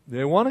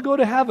 They want to go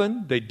to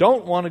heaven. They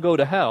don't want to go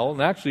to hell.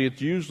 And actually,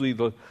 it's usually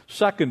the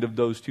second of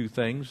those two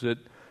things that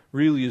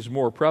really is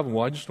more prevalent.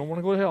 Well, I just don't want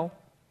to go to hell,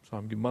 so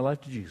I'm giving my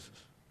life to Jesus.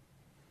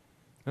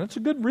 And that's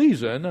a good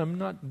reason. I'm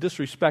not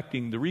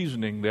disrespecting the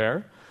reasoning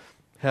there.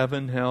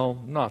 Heaven,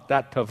 hell, not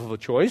that tough of a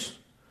choice.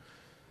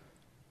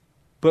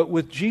 But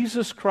with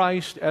Jesus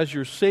Christ as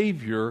your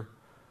Savior,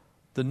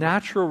 the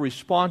natural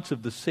response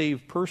of the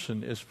saved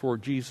person is for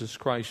Jesus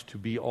Christ to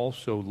be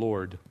also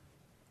Lord.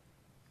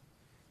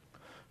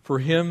 For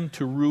Him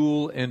to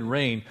rule and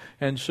reign.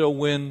 And so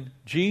when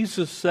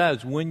Jesus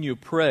says, when you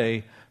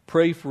pray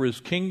for His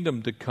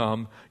kingdom to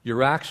come,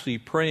 you're actually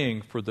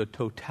praying for the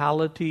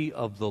totality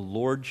of the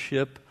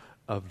lordship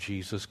of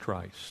Jesus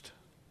Christ.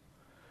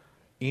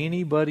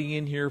 Anybody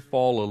in here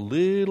fall a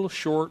little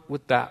short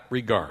with that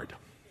regard?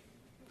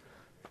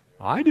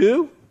 I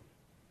do.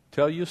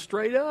 Tell you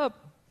straight up.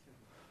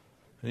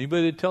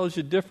 Anybody that tells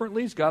you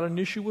differently has got an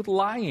issue with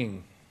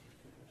lying.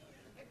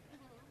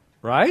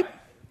 Right?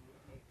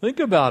 Think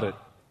about it.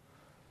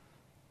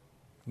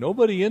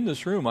 Nobody in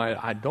this room,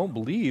 I don't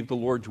believe the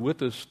Lord's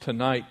with us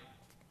tonight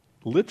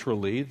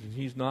literally.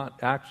 He's not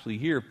actually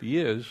here. If He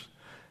is,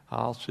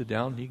 I'll sit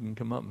down and He can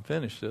come up and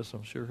finish this.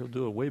 I'm sure He'll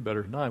do it way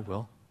better than I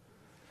will.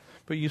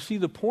 But you see,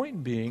 the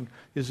point being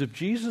is if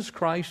Jesus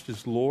Christ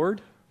is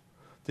Lord,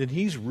 then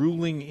He's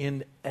ruling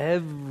in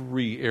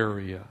every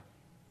area.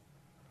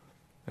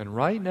 And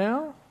right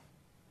now,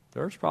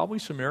 there's probably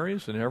some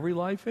areas in every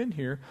life in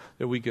here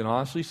that we can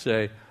honestly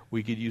say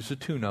we could use a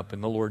tune-up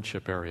in the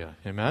lordship area.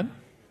 Amen?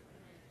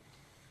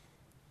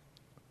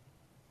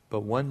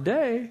 But one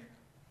day,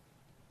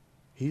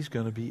 He's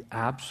going to be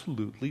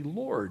absolutely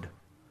Lord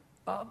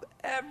of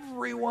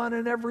everyone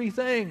and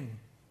everything.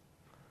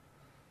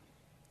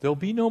 There'll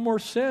be no more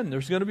sin.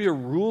 There's going to be a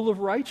rule of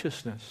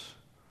righteousness,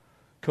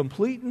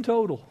 complete and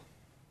total.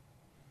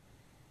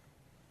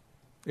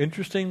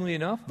 Interestingly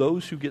enough,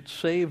 those who get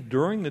saved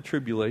during the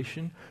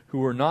tribulation,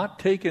 who are not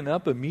taken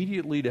up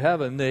immediately to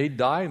heaven, they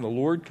die and the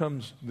Lord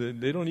comes,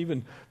 they don't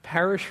even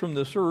perish from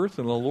this earth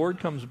and the Lord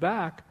comes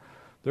back.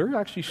 they're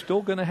actually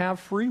still going to have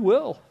free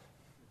will.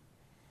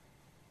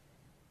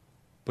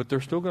 But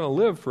they're still going to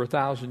live for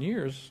 1,000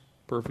 years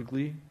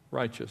perfectly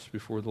righteous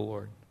before the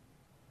Lord.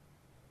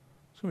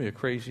 It's going to be a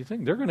crazy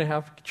thing. They're going to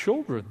have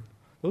children.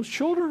 Those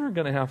children are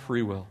going to have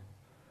free will.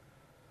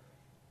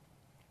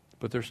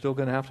 But they're still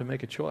going to have to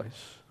make a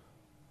choice.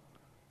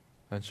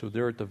 And so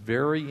they're at the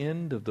very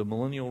end of the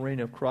millennial reign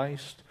of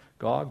Christ.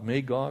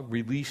 Magog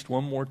released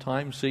one more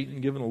time. Satan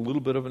given a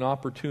little bit of an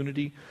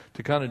opportunity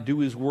to kind of do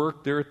his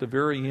work there at the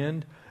very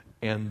end.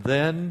 And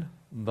then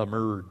the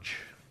merge.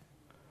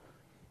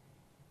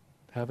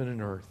 Heaven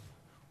and earth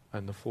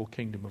and the full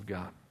kingdom of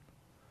God.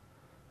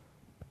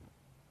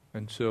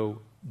 And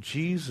so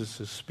Jesus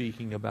is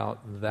speaking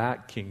about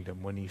that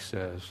kingdom when he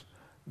says,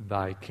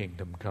 thy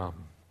kingdom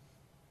come.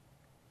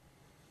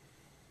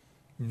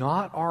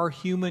 Not our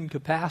human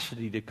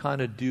capacity to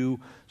kind of do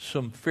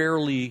some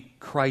fairly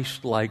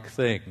Christ-like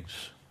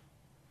things.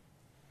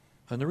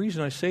 And the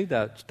reason I say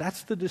that,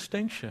 that's the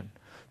distinction.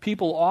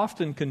 People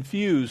often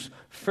confuse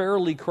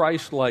fairly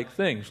Christ-like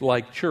things,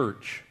 like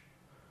church.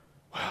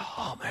 Well,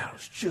 oh man,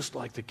 it's just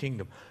like the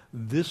kingdom.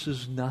 This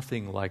is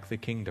nothing like the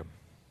kingdom.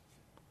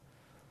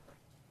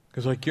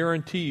 Because I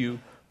guarantee you,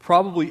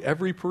 probably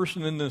every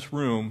person in this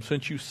room,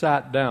 since you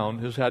sat down,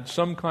 has had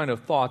some kind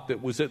of thought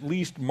that was at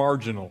least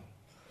marginal.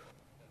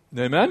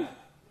 Amen?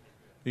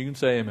 You can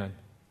say amen.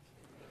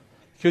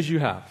 Because you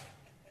have.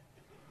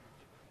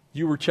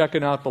 You were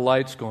checking out the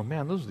lights going,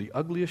 man, those are the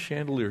ugliest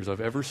chandeliers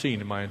I've ever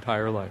seen in my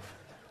entire life.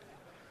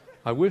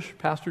 I wish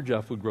Pastor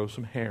Jeff would grow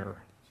some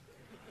hair.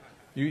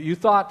 You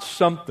thought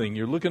something.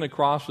 You're looking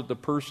across at the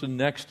person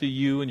next to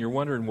you and you're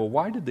wondering, well,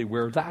 why did they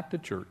wear that to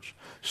church?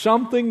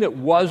 Something that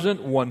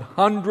wasn't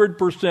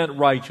 100%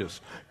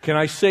 righteous. Can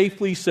I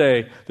safely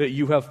say that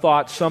you have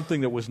thought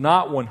something that was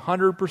not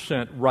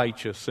 100%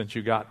 righteous since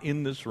you got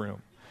in this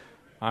room?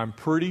 I'm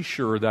pretty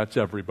sure that's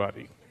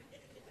everybody.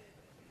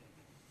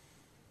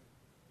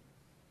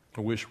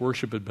 I wish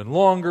worship had been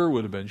longer,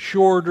 would have been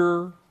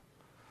shorter.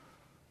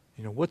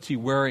 You know, what's he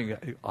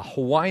wearing a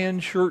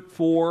Hawaiian shirt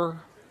for?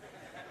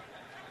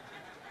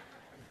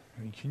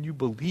 Can you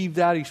believe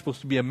that? He's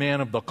supposed to be a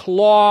man of the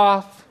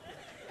cloth.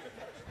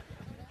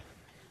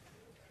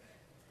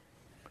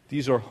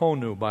 These are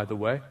Honu, by the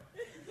way.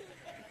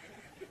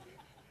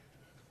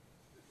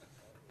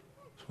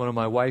 It's one of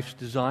my wife's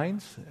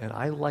designs, and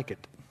I like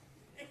it.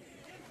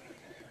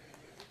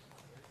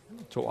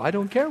 So I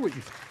don't care what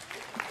you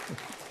think.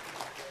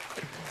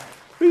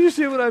 You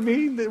see what I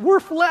mean? We're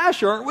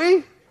flesh, aren't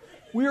we?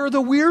 We are the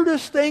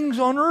weirdest things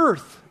on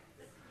earth.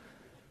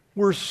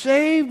 We're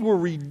saved, we're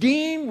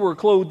redeemed, we're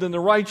clothed in the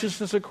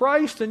righteousness of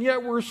Christ, and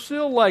yet we're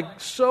still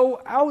like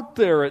so out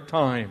there at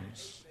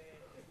times.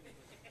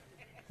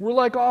 We're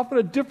like off in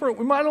a different,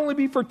 we might only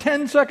be for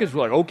 10 seconds.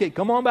 We're like, okay,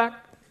 come on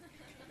back.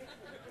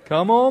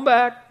 Come on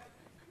back.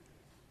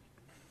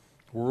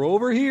 We're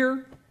over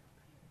here.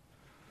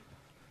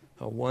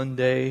 One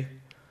day,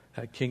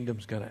 that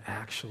kingdom's going to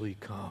actually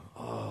come.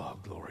 Oh,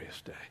 glorious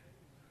day.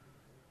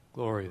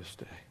 Glorious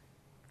day.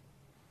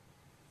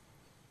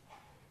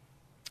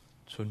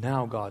 So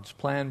now God's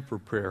plan for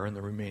prayer in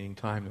the remaining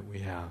time that we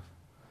have.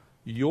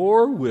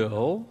 Your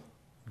will,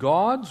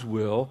 God's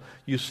will,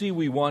 you see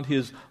we want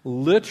His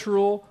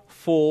literal,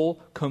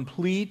 full,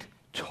 complete,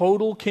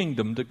 total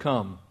kingdom to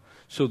come.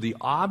 So the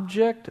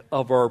object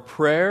of our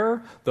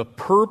prayer, the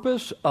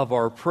purpose of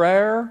our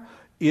prayer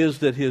is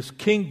that His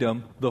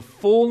kingdom, the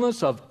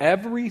fullness of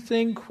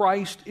everything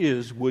Christ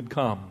is, would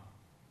come.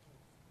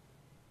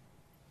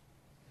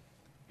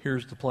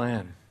 Here's the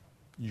plan.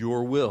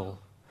 Your will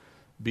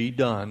be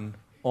done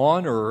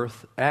on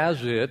earth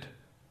as it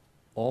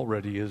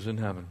already is in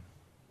heaven.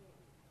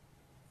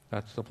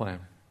 That's the plan.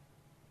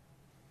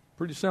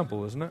 Pretty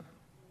simple, isn't it?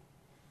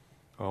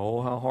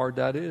 Oh, how hard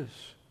that is.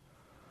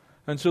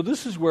 And so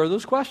this is where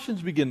those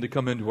questions begin to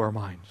come into our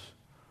minds.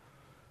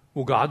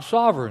 Well, God's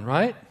sovereign,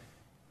 right?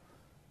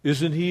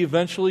 Isn't He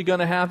eventually going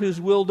to have His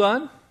will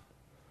done?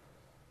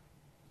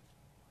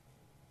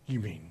 You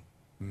mean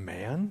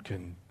man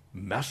can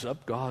mess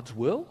up God's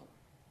will?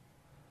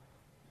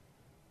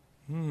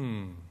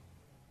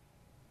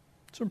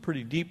 Some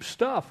pretty deep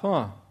stuff,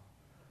 huh?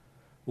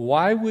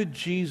 Why would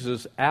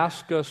Jesus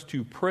ask us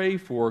to pray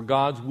for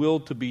God's will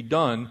to be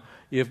done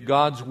if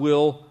God's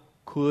will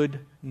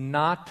could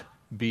not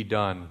be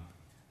done?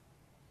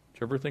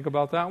 Did you ever think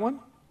about that one?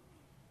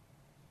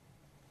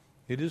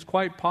 It is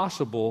quite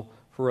possible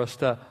for us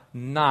to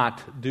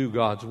not do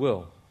God's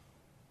will.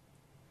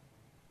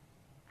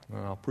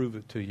 And I'll prove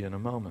it to you in a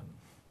moment.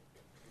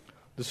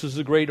 This is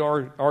a great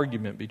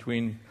argument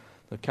between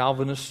the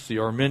Calvinists, the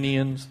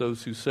Arminians,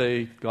 those who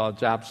say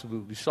God's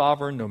absolutely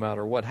sovereign no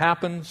matter what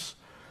happens.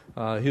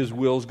 His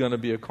will is going to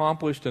be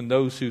accomplished, and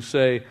those who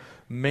say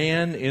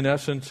man, in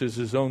essence, is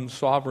his own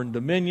sovereign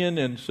dominion,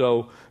 and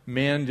so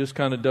man just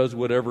kind of does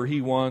whatever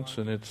he wants,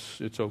 and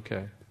it's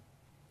okay.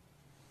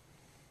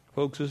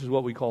 Folks, this is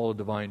what we call a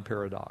divine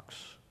paradox.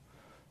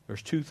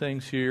 There's two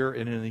things here,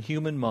 and in the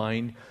human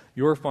mind,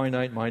 your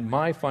finite mind,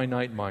 my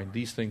finite mind,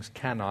 these things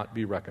cannot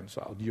be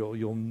reconciled.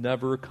 You'll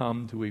never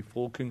come to a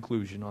full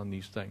conclusion on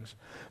these things.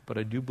 But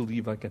I do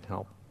believe I can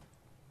help.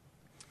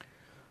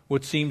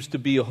 What seems to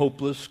be a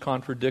hopeless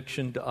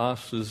contradiction to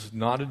us is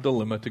not a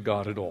dilemma to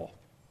God at all.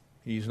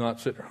 He's not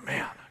sitting there,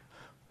 man,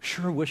 I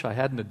sure wish I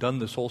hadn't have done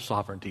this whole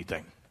sovereignty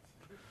thing.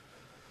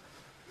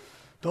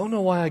 Don't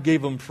know why I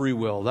gave him free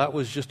will. That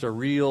was just a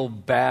real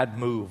bad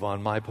move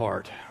on my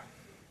part.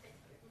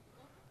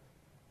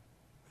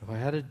 If I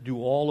had to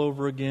do all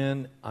over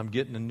again, I'm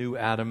getting a new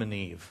Adam and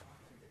Eve.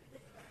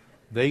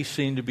 They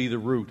seem to be the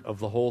root of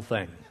the whole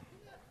thing.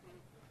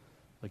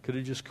 They could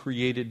have just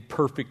created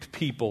perfect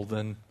people,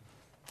 then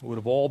it would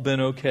have all been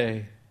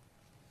okay.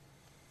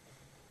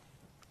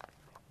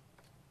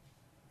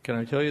 Can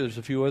I tell you there's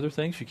a few other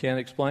things you can't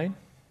explain?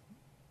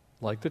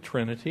 Like the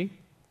Trinity,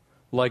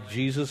 like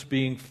Jesus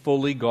being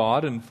fully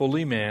God and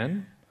fully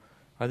man.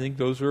 I think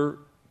those are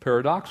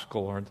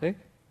paradoxical, aren't they?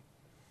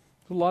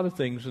 There's a lot of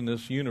things in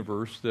this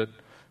universe that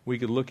we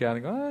could look at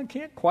and go, I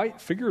can't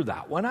quite figure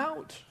that one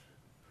out.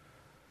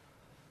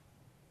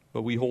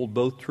 But we hold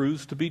both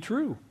truths to be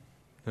true.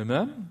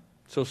 Amen?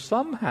 So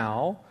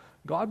somehow,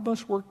 God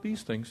must work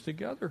these things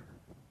together.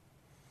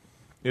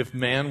 If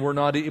man were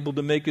not able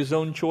to make his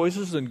own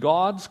choices, then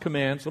God's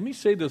commands, let me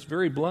say this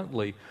very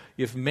bluntly,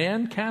 if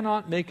man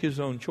cannot make his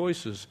own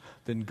choices,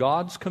 then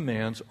God's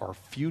commands are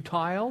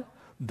futile,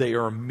 they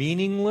are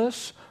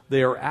meaningless,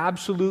 they are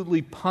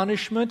absolutely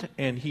punishment,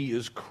 and he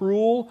is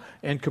cruel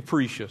and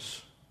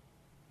capricious.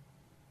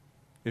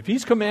 If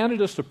he's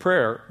commanded us to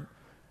pray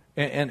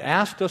and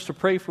asked us to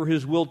pray for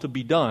his will to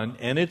be done,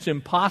 and it's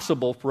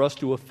impossible for us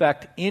to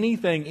affect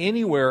anything,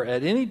 anywhere,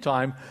 at any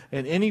time,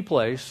 in any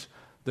place,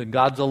 then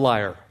God's a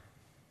liar.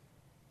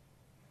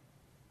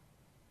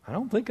 I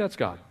don't think that's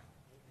God.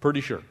 Pretty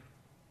sure.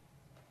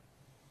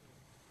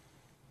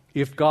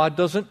 If God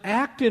doesn't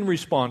act in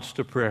response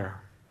to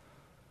prayer,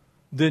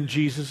 then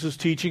Jesus'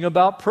 teaching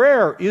about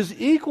prayer is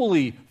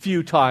equally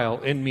futile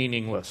and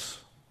meaningless.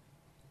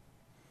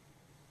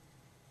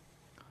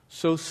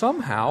 So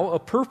somehow a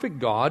perfect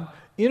God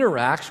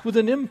interacts with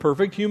an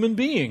imperfect human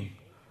being.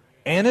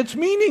 And it's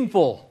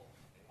meaningful.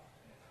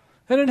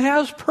 And it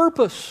has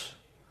purpose.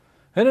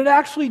 And it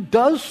actually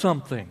does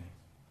something.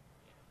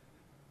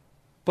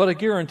 But I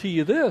guarantee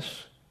you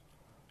this,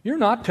 you're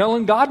not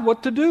telling God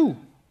what to do.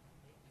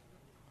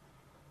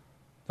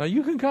 Now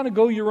you can kind of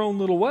go your own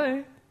little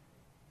way.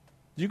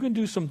 You can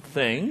do some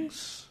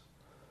things.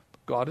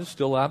 But God is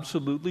still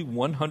absolutely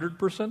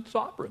 100%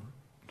 sovereign.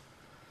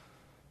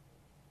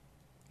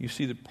 You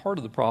see, that part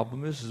of the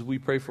problem is we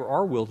pray for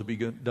our will to be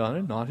done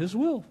and not his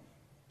will.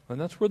 And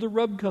that's where the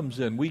rub comes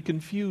in. We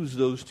confuse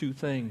those two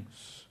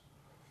things.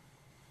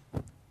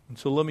 And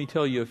so let me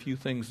tell you a few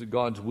things that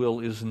God's will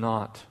is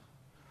not.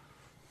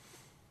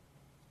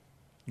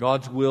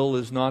 God's will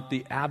is not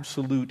the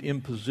absolute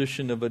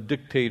imposition of a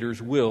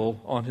dictator's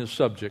will on his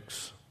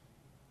subjects.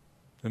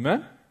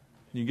 Amen?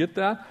 You get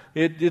that?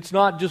 It's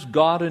not just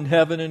God in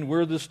heaven and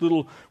we're this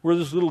little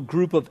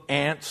group of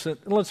ants. And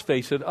let's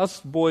face it, us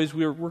boys,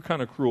 we're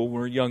kind of cruel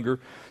when we're younger.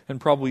 And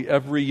probably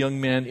every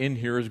young man in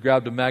here has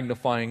grabbed a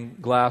magnifying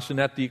glass, and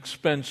at the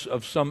expense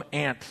of some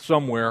ant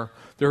somewhere,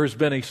 there has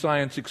been a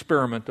science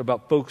experiment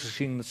about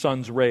focusing the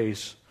sun's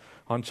rays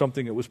on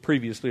something that was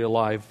previously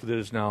alive that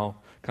is now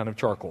kind of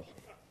charcoal.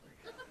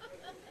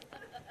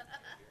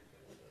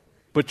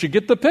 But you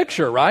get the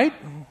picture, right?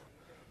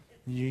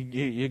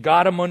 You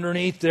got them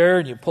underneath there,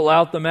 and you pull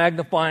out the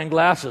magnifying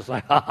glasses.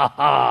 Like, ha, ha,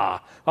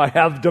 ha, I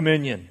have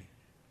dominion.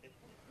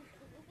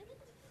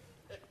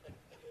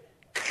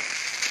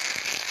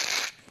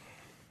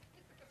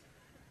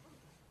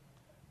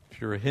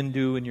 If you're a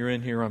Hindu and you're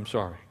in here, I'm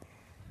sorry.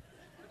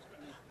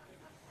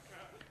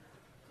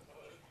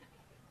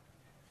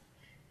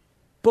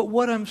 But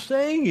what I'm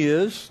saying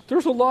is,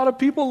 there's a lot of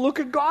people look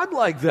at God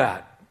like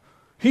that.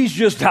 He's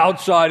just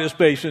outside of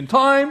space and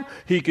time.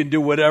 He can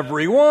do whatever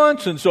he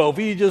wants. And so if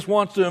he just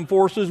wants to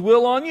enforce his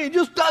will on you, he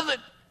just does it.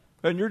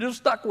 And you're just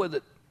stuck with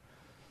it.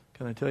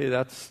 Can I tell you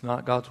that's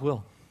not God's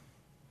will?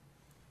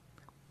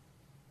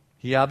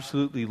 He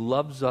absolutely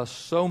loves us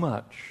so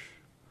much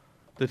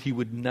that he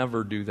would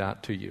never do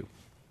that to you.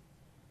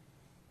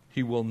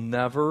 He will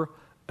never,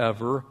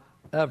 ever,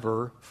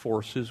 ever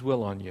force his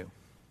will on you.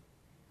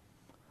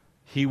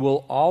 He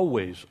will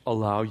always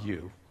allow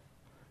you,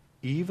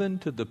 even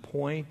to the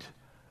point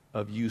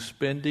of you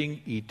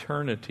spending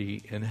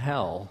eternity in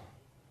hell,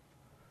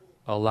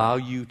 allow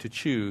you to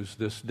choose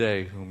this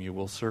day whom you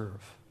will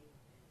serve.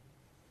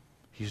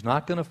 He's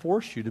not going to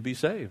force you to be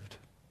saved.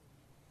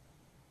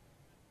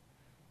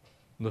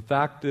 The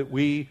fact that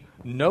we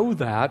know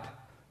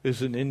that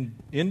is an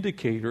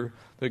indicator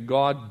that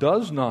God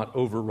does not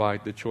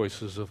override the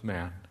choices of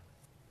man.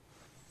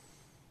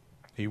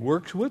 He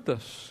works with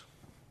us.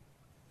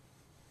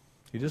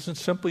 He doesn't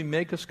simply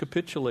make us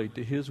capitulate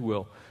to his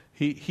will.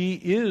 He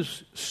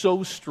is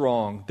so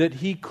strong that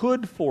he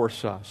could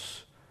force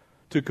us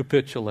to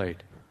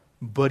capitulate.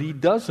 But he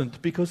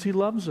doesn't because he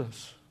loves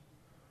us.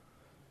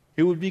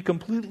 It would be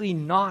completely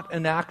not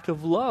an act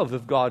of love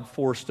if God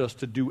forced us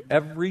to do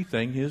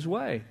everything His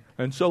way.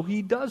 And so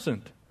He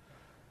doesn't.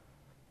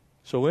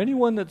 So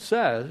anyone that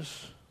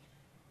says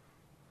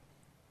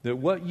that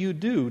what you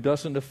do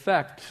doesn't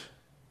affect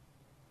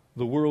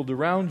the world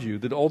around you,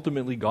 that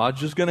ultimately God's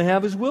just going to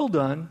have His will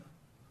done,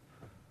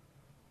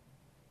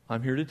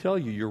 I'm here to tell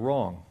you, you're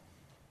wrong.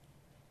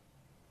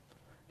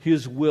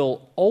 His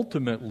will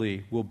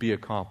ultimately will be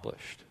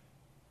accomplished.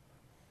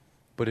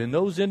 But in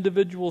those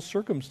individual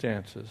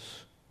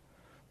circumstances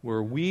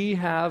where we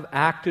have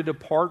acted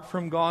apart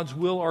from God's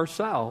will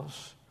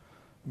ourselves,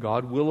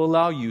 God will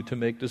allow you to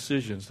make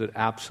decisions that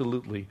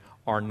absolutely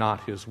are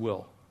not His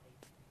will.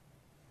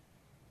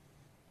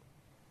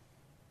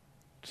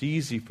 It's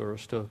easy for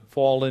us to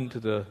fall into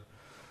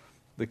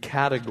the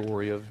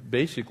category of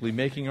basically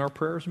making our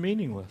prayers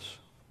meaningless.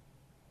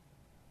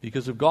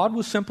 Because if God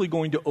was simply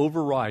going to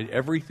override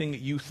everything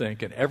that you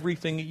think and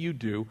everything that you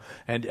do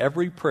and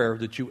every prayer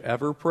that you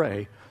ever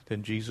pray,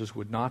 then Jesus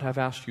would not have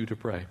asked you to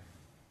pray.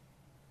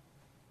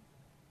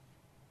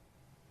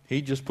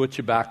 He just puts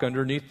you back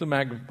underneath the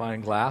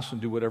magnifying glass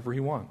and do whatever He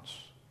wants.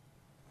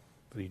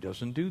 But He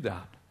doesn't do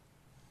that.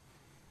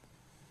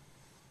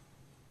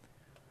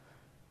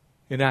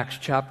 In Acts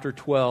chapter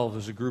 12,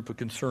 there's a group of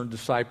concerned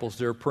disciples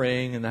there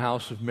praying in the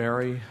house of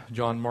Mary,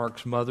 John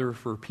Mark's mother,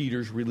 for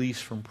Peter's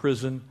release from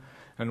prison.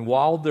 And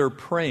while they're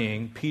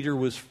praying, Peter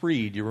was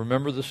freed. You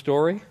remember the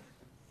story?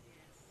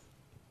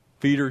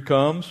 Peter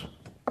comes.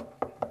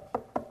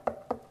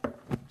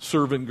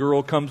 Servant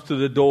girl comes to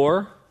the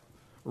door.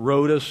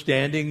 Rhoda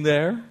standing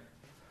there.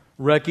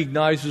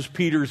 Recognizes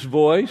Peter's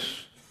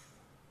voice.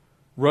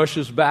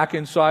 Rushes back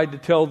inside to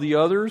tell the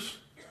others.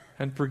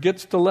 And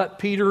forgets to let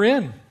Peter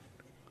in.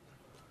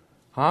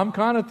 I'm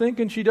kind of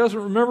thinking she doesn't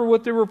remember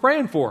what they were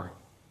praying for.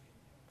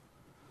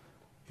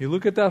 You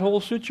look at that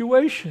whole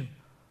situation.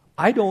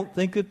 I don't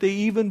think that they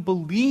even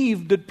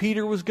believed that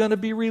Peter was going to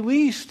be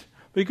released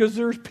because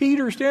there's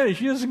Peter standing.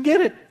 She doesn't get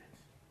it.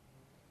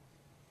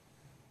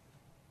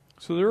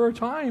 So there are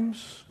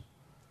times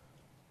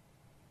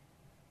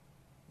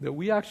that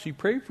we actually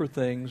pray for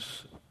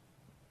things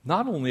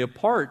not only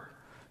apart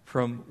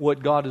from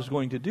what God is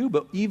going to do,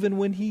 but even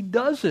when He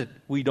does it,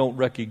 we don't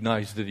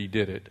recognize that He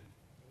did it.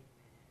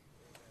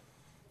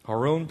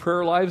 Our own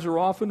prayer lives are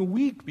often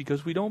weak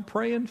because we don't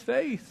pray in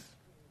faith.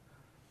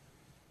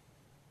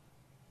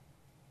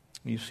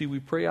 You see, we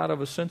pray out of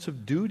a sense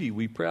of duty.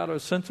 We pray out of a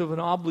sense of an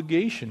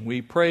obligation.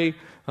 We pray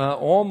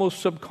almost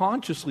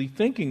subconsciously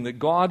thinking that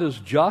God is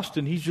just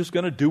and He's just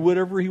going to do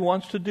whatever He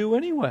wants to do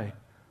anyway.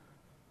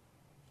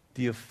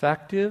 The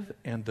effective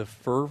and the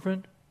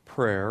fervent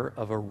prayer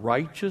of a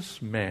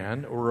righteous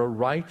man or a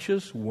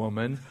righteous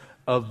woman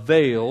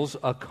avails,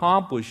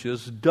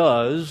 accomplishes,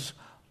 does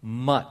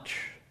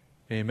much.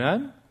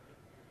 Amen?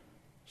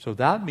 So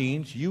that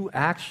means you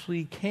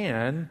actually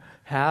can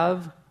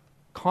have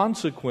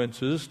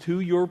consequences to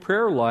your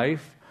prayer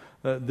life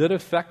that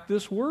affect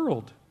this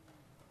world.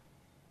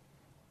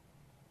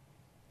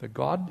 That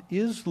God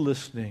is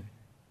listening.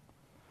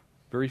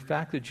 The very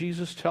fact that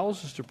Jesus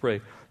tells us to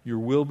pray, your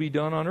will be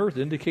done on earth,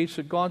 indicates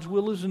that God's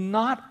will is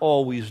not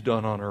always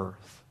done on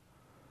earth.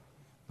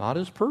 Not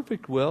His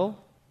perfect will,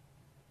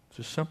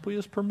 just simply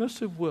His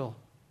permissive will.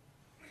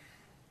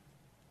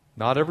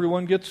 Not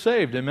everyone gets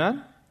saved,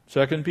 amen?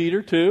 2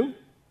 Peter 2,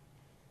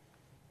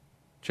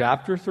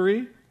 chapter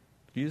 3,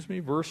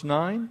 verse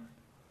 9.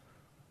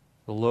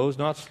 The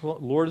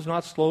Lord is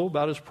not slow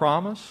about His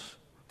promise,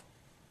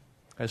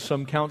 as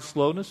some count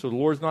slowness. The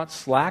Lord is not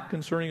slack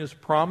concerning His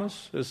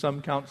promise, as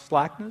some count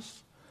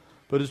slackness,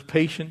 but is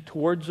patient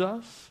towards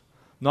us,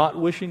 not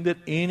wishing that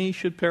any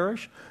should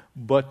perish,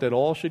 but that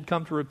all should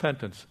come to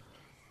repentance.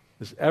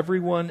 Does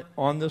everyone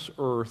on this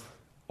earth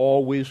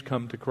always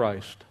come to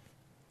Christ?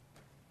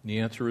 And the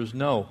answer is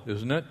no,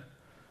 isn't it?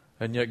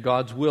 And yet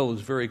God's will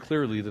is very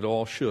clearly that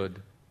all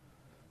should.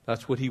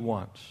 That's what He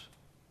wants.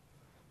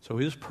 So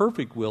His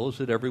perfect will is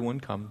that everyone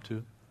come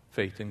to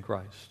faith in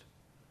Christ.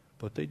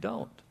 But they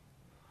don't.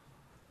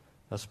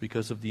 That's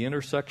because of the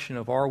intersection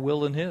of our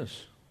will and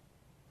His.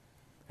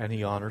 And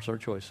He honors our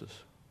choices.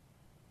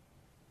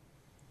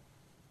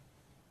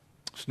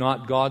 It's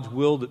not God's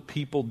will that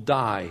people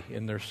die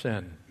in their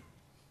sin.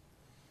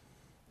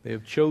 They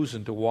have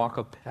chosen to walk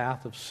a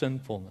path of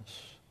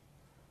sinfulness.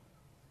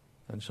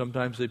 And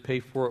sometimes they pay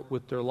for it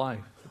with their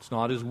life. It's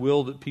not His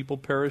will that people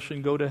perish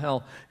and go to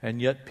hell.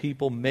 And yet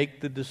people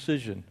make the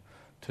decision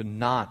to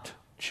not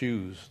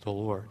choose the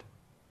Lord.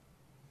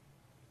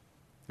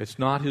 It's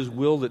not His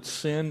will that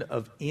sin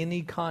of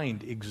any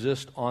kind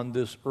exist on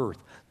this earth.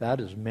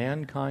 That is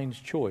mankind's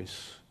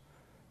choice,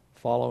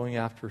 following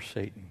after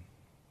Satan.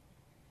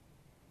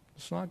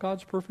 It's not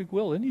God's perfect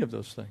will, any of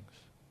those things.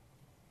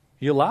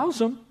 He allows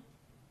them.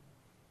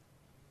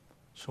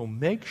 So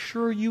make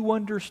sure you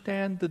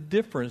understand the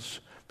difference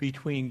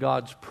between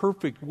God's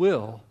perfect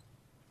will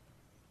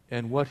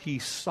and what He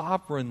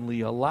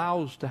sovereignly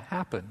allows to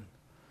happen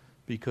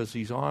because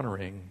He's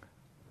honoring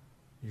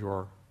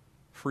your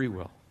free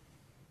will.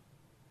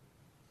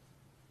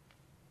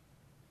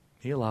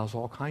 He allows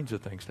all kinds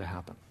of things to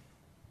happen.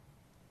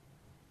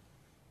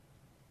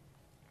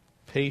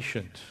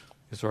 Patient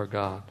is our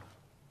God.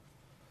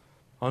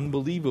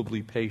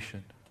 Unbelievably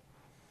patient.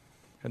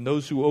 And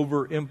those who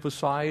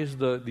overemphasize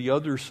the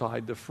other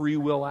side, the free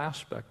will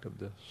aspect of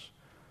this,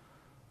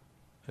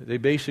 they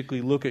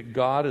basically look at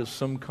God as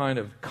some kind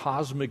of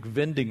cosmic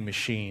vending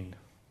machine.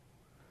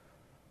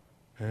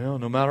 You know,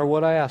 no matter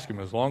what I ask Him,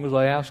 as long as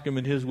I ask Him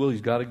in His will,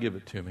 He's got to give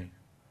it to me.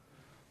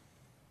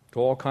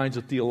 All kinds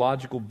of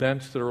theological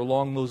bents that are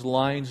along those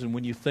lines, and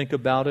when you think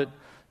about it,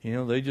 you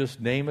know, they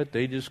just name it,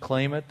 they just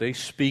claim it, they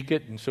speak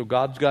it, and so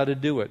God's got to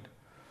do it.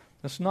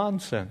 That's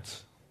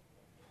nonsense.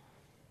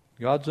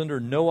 God's under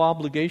no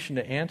obligation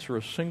to answer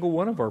a single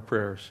one of our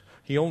prayers.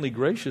 He only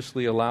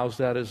graciously allows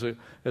that as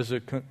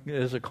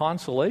a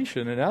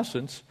consolation, in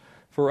essence,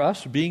 for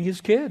us being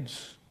His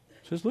kids.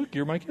 He says, look,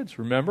 you're my kids.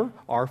 Remember,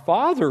 our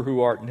Father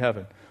who art in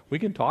heaven. We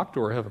can talk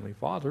to our Heavenly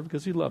Father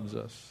because He loves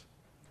us.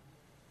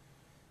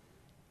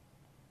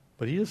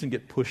 But He doesn't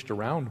get pushed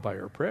around by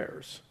our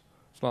prayers.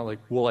 It's not like,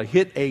 well, I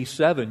hit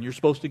A7, you're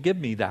supposed to give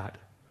me that.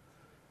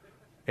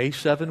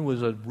 A7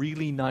 was a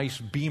really nice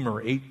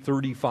Beamer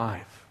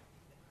 835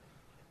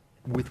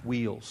 with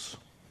wheels.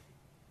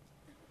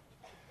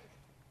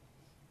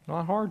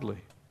 Not hardly.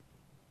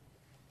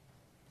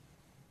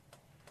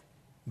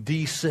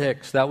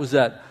 D6, that was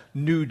that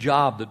new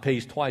job that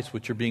pays twice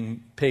what you're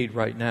being paid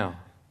right now.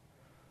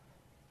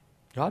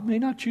 God may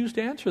not choose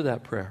to answer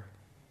that prayer.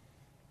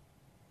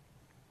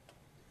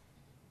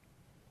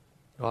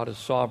 God is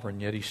sovereign,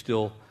 yet He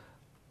still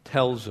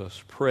tells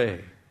us,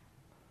 pray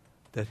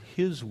that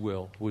His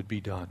will would be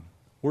done.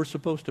 We're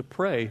supposed to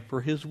pray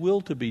for His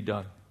will to be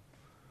done.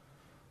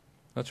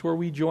 That's where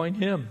we join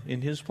Him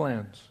in His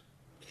plans.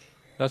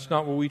 That's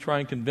not where we try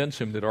and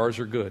convince Him that ours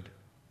are good.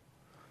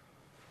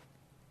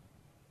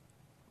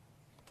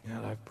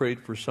 And I've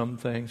prayed for some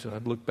things, and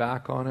I've looked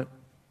back on it.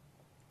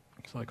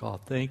 It's like, oh,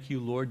 thank you,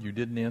 Lord, you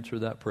didn't answer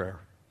that prayer.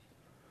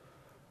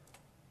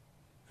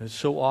 And it's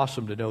so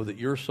awesome to know that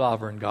you're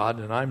sovereign, God,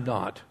 and I'm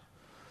not.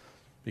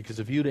 Because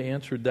if you'd have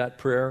answered that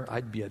prayer,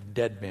 I'd be a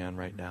dead man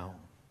right now.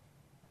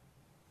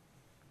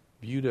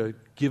 If you'd have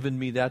given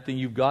me that thing,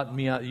 you've gotten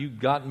me out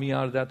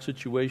of that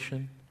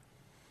situation.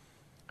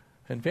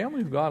 And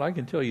family of God, I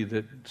can tell you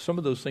that some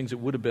of those things that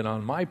would have been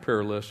on my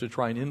prayer list to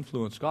try and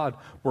influence God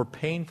were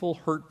painful,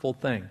 hurtful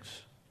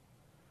things.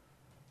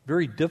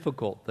 Very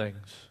difficult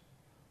things.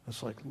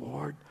 It's like,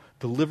 Lord,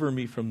 deliver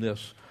me from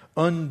this.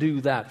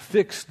 Undo that.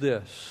 Fix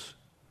this.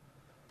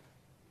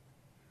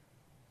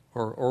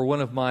 Or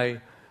one of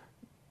my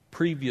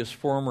previous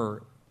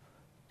former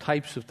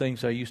types of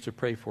things I used to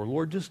pray for.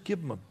 Lord, just give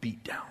them a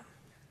beat down.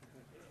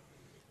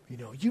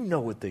 You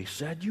know what they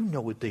said. You know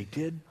what they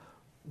did.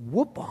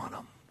 Whoop on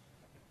them.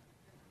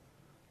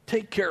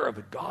 Take care of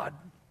it, God.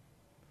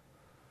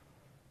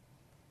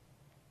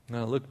 And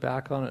I look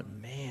back on it,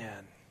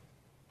 man,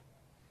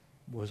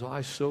 was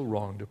I so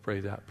wrong to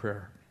pray that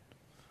prayer?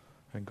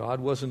 And God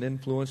wasn't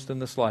influenced in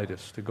the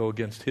slightest to go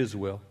against His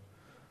will.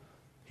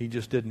 He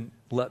just didn't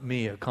let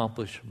me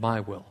accomplish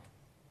my will.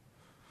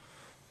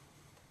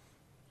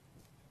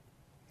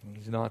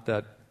 He's not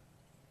that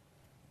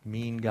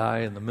mean guy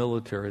in the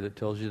military that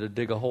tells you to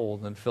dig a hole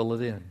and then fill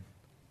it in.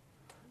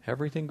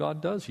 Everything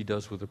God does, He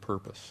does with a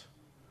purpose.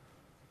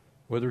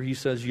 Whether He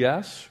says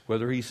yes,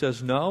 whether He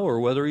says no, or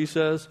whether He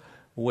says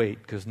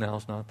wait, because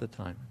now's not the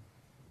time.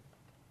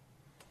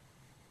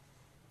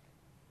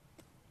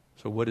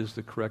 So what is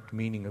the correct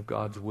meaning of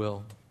God's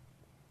will?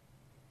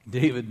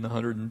 David in the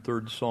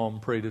 103rd Psalm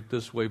prayed it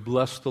this way: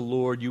 bless the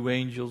Lord, you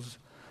angels,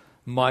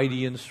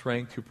 mighty in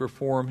strength, who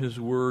perform His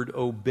word,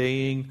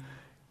 obeying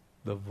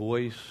the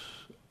voice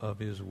of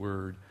His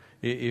word.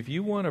 If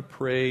you want to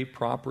pray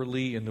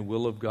properly in the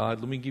will of God,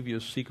 let me give you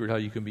a secret how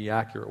you can be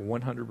accurate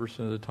 100%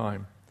 of the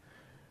time.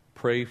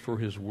 Pray for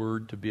His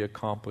word to be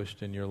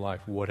accomplished in your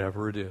life,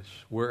 whatever it is.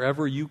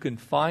 Wherever you can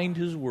find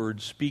His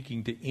word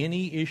speaking to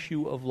any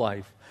issue of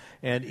life,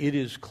 and it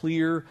is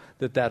clear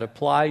that that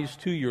applies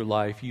to your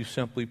life, you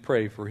simply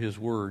pray for His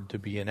word to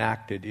be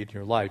enacted in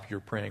your life. You're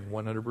praying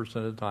 100%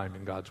 of the time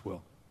in God's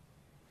will.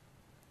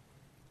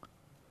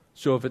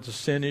 So if it's a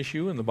sin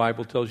issue and the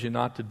Bible tells you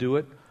not to do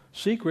it,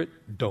 secret,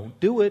 don't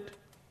do it.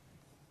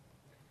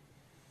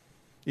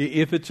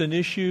 If it's an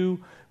issue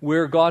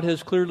where God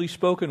has clearly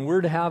spoken,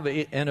 we're to have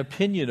an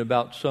opinion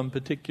about some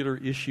particular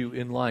issue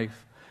in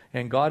life,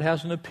 and God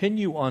has an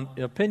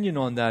opinion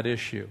on that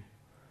issue,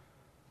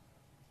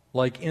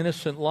 like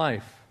innocent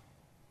life.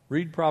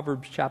 Read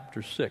Proverbs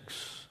chapter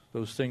 6,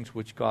 those things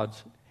which God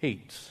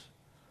hates.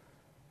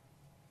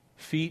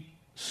 Feet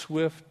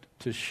swift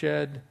to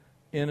shed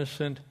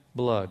innocent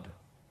blood.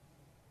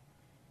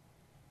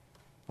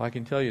 I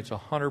can tell you it's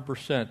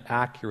 100%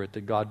 accurate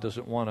that God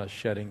doesn't want us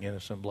shedding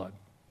innocent blood.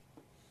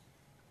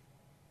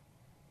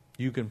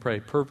 You can pray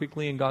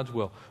perfectly in God's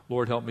will.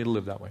 Lord, help me to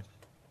live that way.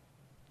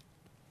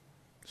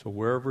 So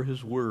wherever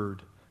His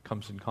word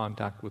comes in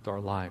contact with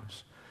our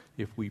lives,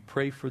 if we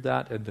pray for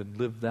that and then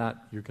live that,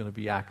 you're going to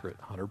be accurate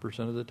 100%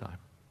 of the time.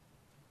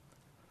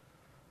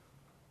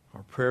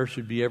 Our prayer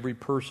should be every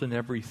person,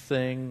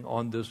 everything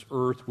on this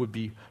earth would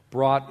be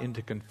brought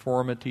into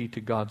conformity to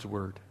God's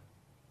word.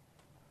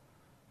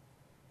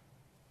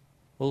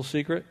 Little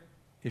secret,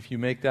 if you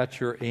make that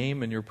your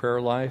aim in your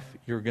prayer life,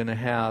 you're going to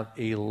have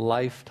a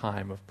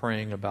lifetime of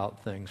praying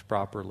about things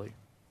properly.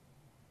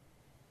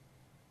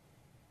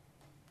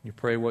 You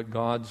pray what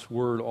God's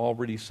Word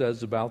already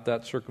says about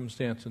that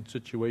circumstance and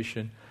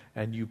situation,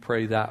 and you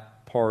pray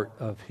that part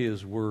of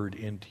His Word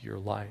into your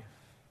life.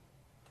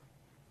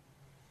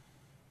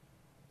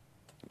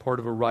 Part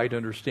of a right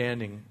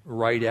understanding,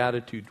 right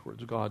attitude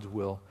towards God's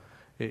will.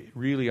 It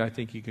really, I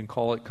think you can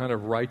call it kind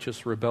of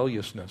righteous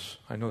rebelliousness.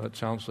 I know that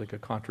sounds like a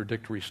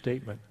contradictory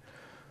statement.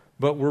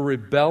 But we're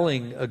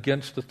rebelling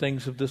against the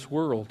things of this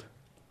world.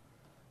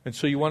 And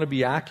so you want to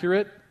be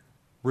accurate?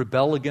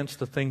 Rebel against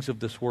the things of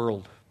this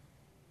world.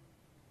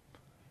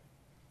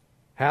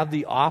 Have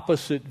the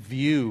opposite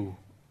view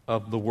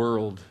of the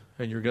world,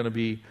 and you're going to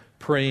be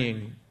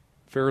praying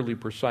fairly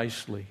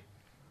precisely.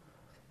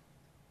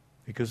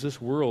 Because this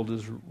world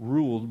is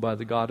ruled by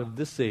the God of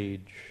this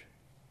age.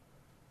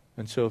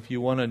 And so if you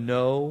want to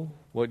know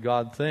what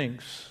God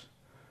thinks,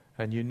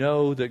 and you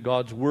know that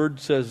God's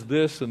Word says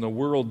this and the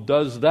world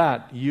does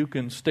that, you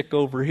can stick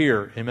over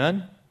here.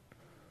 Amen?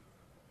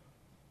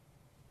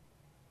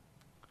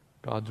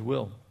 God's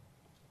will.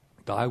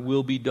 Thy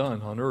will be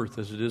done on earth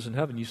as it is in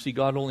heaven. You see,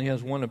 God only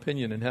has one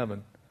opinion in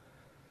heaven.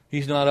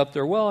 He's not up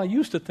there, well, I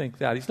used to think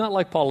that. He's not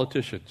like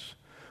politicians.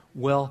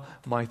 Well,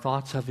 my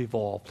thoughts have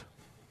evolved.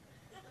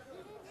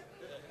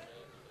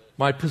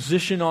 My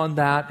position on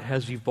that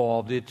has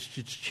evolved. It's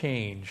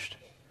changed.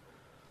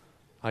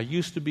 I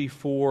used to be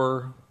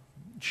for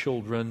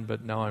children,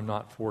 but now I'm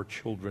not for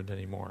children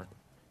anymore.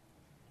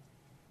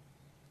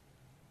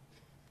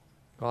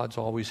 God's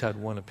always had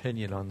one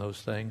opinion on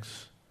those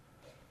things.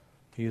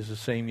 He is the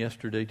same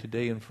yesterday,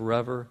 today, and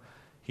forever.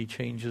 He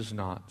changes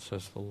not,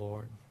 says the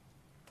Lord.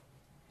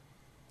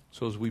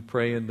 So as we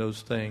pray in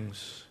those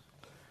things,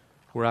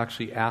 we're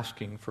actually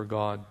asking for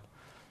God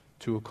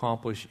to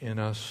accomplish in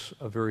us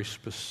a very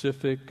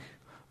specific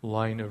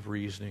line of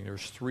reasoning.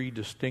 There's 3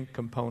 distinct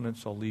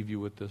components. I'll leave you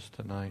with this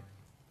tonight.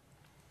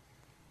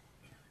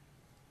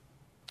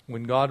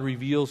 When God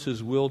reveals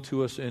His will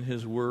to us in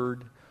His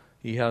Word,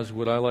 He has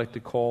what I like to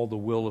call the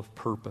will of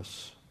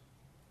purpose.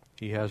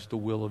 He has the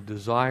will of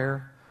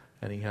desire,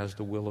 and He has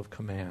the will of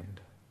command.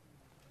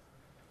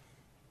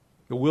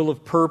 The will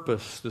of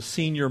purpose, the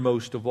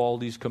seniormost of all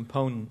these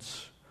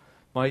components,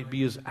 might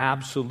be His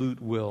absolute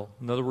will.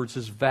 In other words,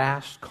 His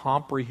vast,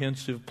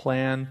 comprehensive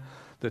plan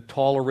that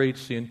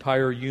tolerates the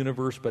entire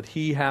universe, but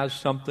He has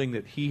something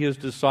that He has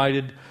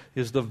decided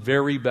is the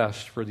very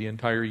best for the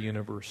entire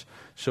universe.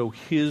 So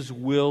His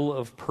will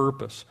of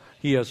purpose.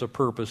 He has a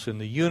purpose in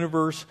the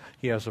universe.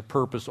 He has a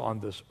purpose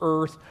on this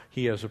earth.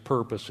 He has a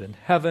purpose in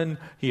heaven.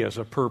 He has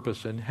a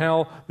purpose in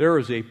hell. There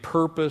is a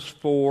purpose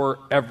for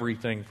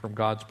everything from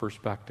God's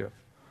perspective.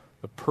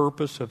 The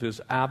purpose of His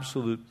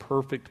absolute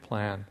perfect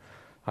plan.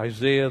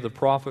 Isaiah the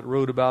prophet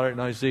wrote about it in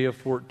Isaiah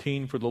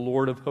 14, for the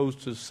Lord of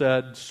hosts has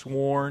said,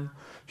 sworn,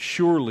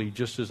 surely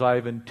just as I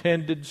have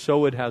intended,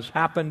 so it has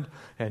happened,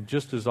 and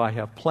just as I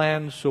have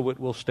planned, so it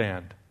will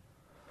stand.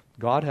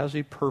 God has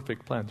a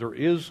perfect plan. There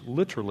is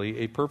literally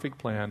a perfect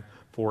plan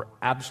for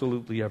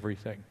absolutely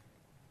everything.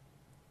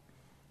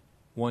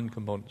 One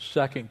component.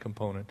 Second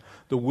component,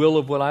 the will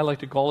of what I like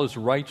to call His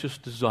righteous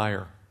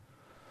desire.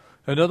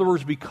 In other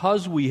words,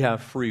 because we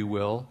have free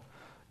will,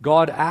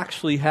 God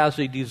actually has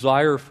a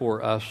desire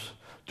for us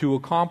to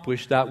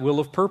accomplish that will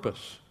of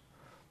purpose.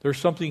 There's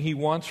something He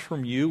wants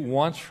from you,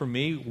 wants from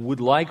me, would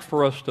like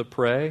for us to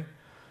pray,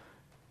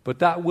 but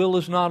that will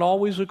is not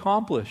always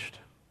accomplished.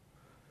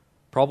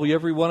 Probably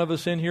every one of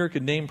us in here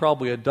could name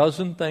probably a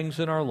dozen things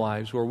in our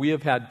lives where we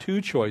have had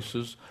 2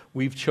 choices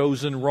we've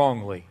chosen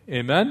wrongly.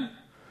 Amen?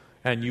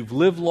 And you've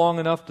lived long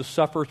enough to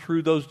suffer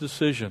through those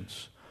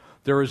decisions.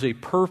 There is a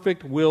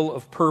perfect will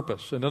of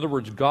purpose. In other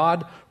words,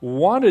 God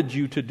wanted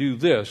you to do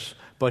this,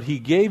 but He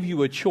gave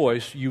you a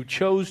choice. You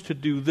chose to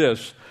do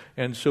this,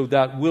 and so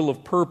that will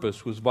of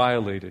purpose was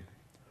violated.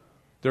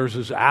 There's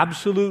His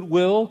absolute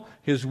will,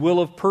 His will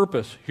of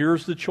purpose.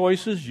 Here's the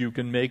choices. You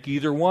can make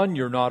either one.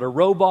 You're not a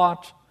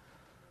robot.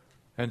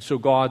 And so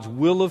God's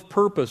will of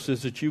purpose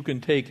is that you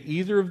can take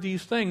either of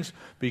these things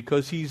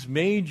because He's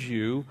made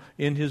you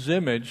in His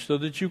image so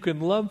that you can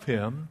love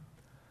Him.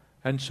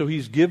 And so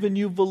He's given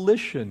you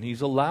volition.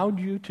 He's allowed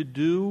you to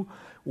do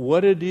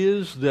what it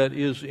is that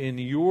is in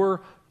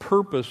your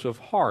purpose of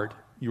heart,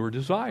 your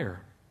desire.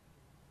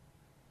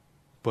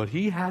 But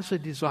He has a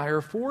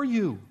desire for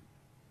you.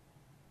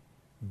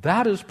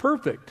 That is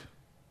perfect.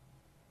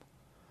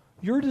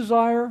 Your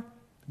desire,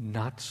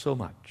 not so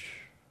much.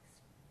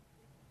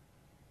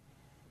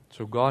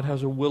 So God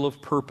has a will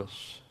of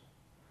purpose.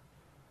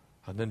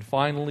 And then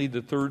finally,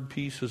 the third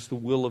piece is the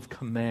will of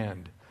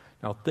command.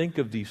 Now think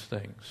of these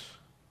things.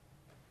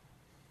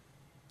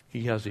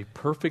 He has a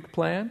perfect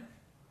plan.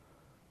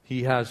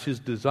 He has His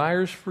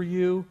desires for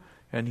you,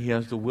 and He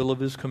has the will of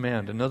His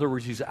command. In other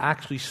words, He's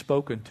actually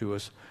spoken to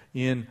us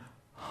in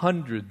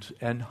hundreds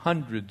and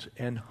hundreds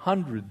and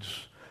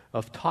hundreds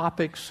of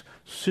topics,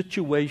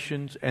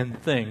 situations, and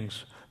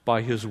things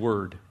by His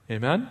Word.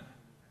 Amen?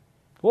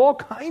 All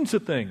kinds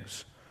of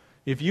things.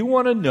 If you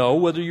want to know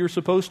whether you're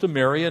supposed to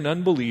marry an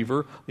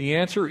unbeliever, the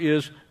answer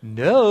is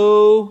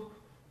no.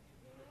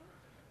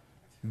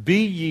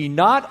 Be ye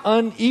not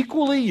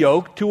unequally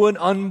yoked to an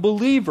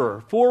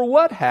unbeliever. For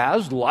what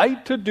has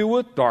light to do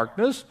with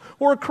darkness,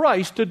 or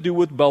Christ to do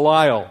with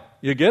Belial?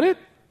 You get it?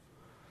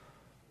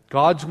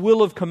 God's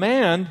will of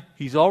command,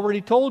 He's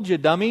already told you,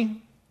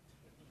 dummy.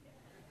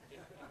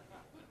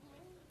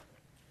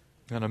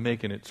 And I'm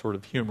making it sort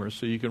of humorous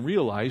so you can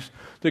realize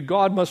that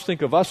God must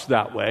think of us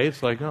that way.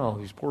 It's like, oh,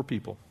 these poor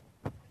people.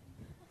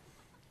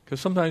 Because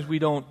sometimes we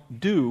don't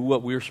do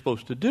what we're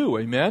supposed to do.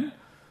 Amen?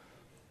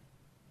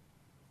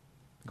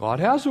 God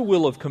has a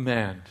will of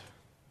command.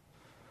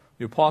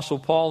 The Apostle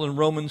Paul in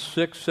Romans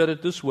 6 said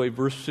it this way,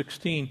 verse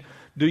 16.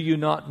 Do you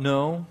not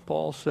know,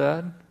 Paul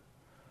said,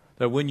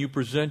 that when you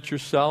present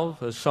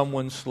yourself as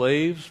someone's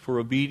slaves for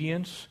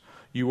obedience,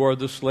 you are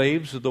the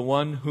slaves of the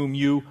one whom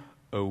you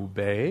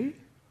obey?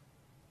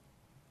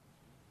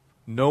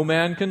 No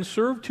man can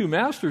serve two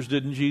masters,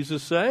 didn't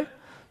Jesus say?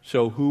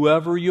 So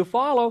whoever you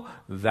follow,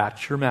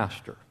 that's your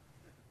master.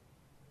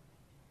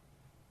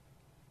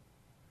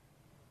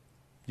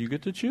 You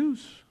get to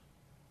choose.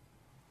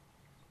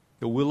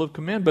 The will of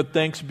command. But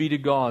thanks be to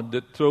God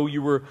that though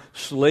you were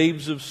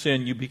slaves of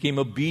sin, you became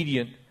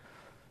obedient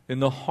in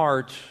the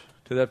heart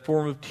to that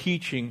form of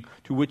teaching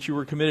to which you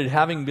were committed.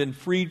 Having been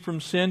freed from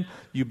sin,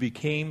 you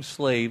became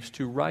slaves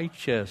to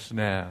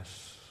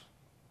righteousness.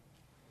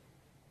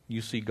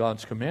 You see,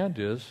 God's command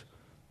is,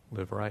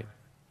 live right.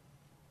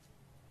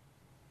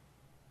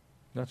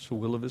 That's the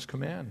will of His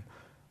command.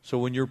 So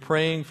when you're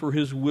praying for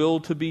His will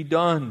to be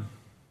done,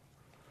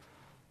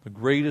 the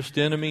greatest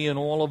enemy in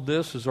all of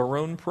this is our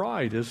own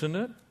pride, isn't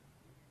it?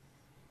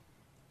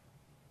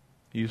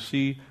 You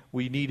see,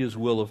 we need His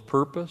will of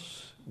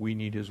purpose. We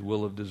need His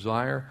will of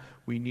desire.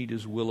 We need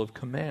His will of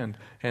command.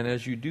 And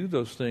as you do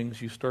those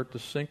things, you start to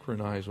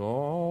synchronize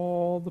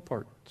all the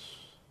parts.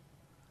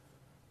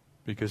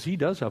 Because He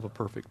does have a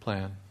perfect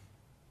plan.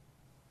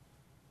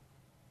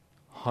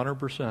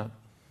 100%.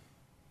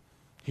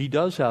 He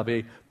does have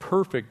a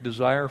perfect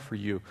desire for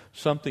you,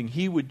 something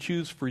He would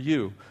choose for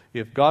you.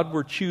 If God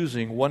were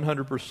choosing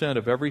 100%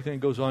 of everything that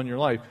goes on in your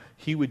life,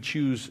 He would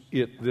choose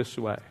it this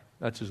way.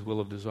 That's His will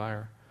of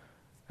desire.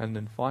 And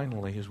then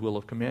finally, His will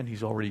of command,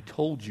 He's already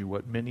told you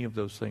what many of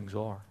those things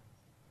are.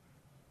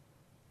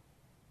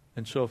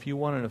 And so if you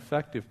want an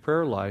effective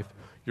prayer life,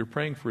 you're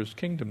praying for His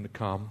kingdom to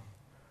come,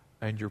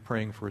 and you're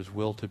praying for His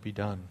will to be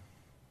done.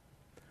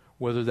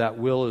 Whether that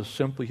will is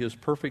simply His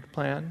perfect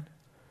plan,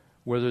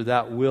 whether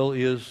that will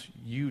is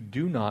you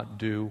do not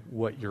do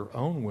what your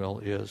own will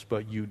is,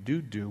 but you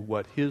do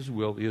what His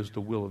will is, the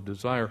will of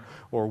desire,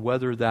 or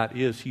whether that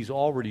is He's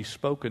already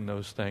spoken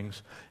those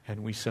things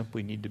and we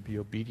simply need to be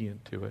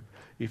obedient to it.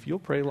 If you'll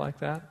pray like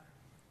that,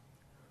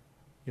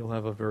 you'll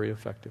have a very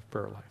effective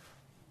prayer life.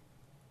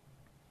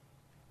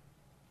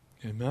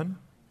 Amen?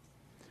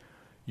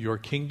 Your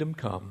kingdom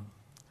come,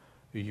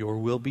 your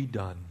will be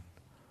done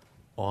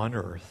on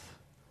earth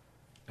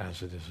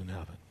as it is in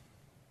heaven.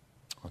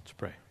 Let's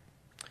pray.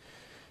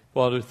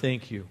 Father,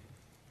 thank You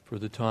for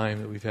the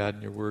time that we've had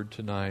in Your Word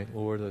tonight.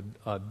 Lord,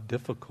 a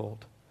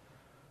difficult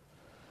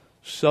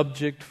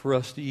subject for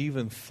us to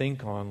even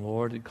think on,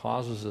 Lord. It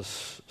causes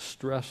us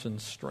stress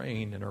and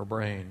strain in our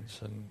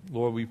brains. And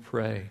Lord, we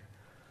pray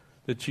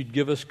that You'd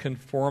give us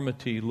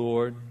conformity,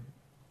 Lord,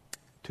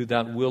 to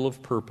that will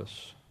of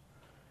purpose.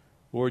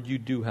 Lord, You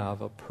do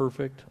have a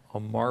perfect, a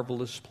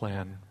marvelous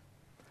plan.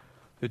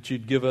 That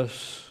You'd give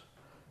us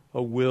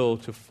a will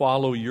to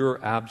follow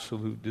Your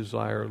absolute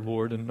desire,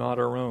 Lord, and not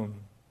our own.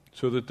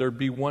 So that there'd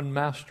be one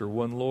master,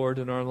 one Lord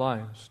in our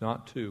lives,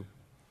 not two.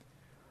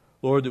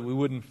 Lord, that we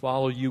wouldn't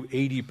follow You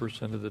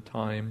 80% of the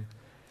time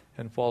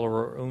and follow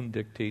our own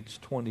dictates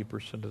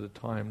 20% of the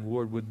time.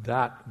 Lord, would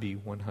that be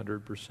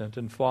 100%?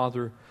 And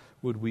Father,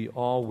 would we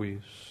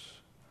always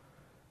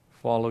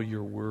follow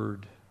Your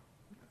word,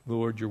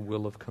 Lord, Your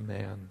will of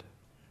command.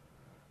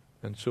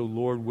 And so,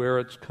 Lord, where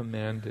it's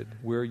commanded,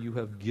 where You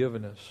have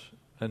given us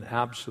an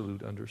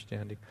absolute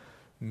understanding,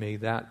 may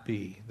that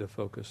be the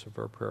focus of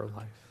our prayer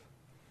life.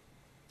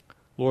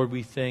 Lord,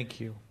 we thank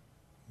You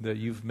that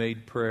You've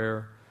made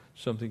prayer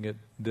something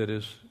that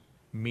is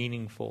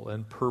meaningful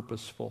and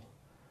purposeful.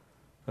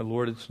 And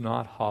Lord, it's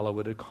not hollow.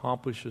 It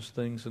accomplishes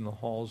things in the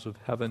halls of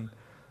heaven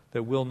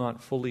that we'll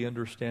not fully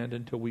understand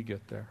until we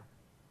get there.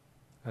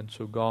 And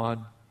so,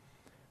 God,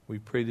 we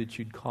pray that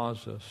You'd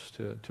cause us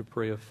to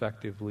pray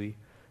effectively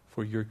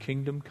for Your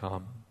kingdom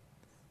come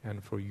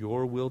and for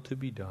Your will to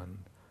be done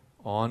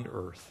on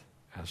earth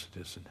as it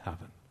is in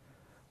heaven.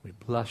 We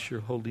bless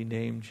Your holy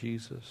name,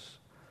 Jesus.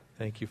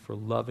 Thank You for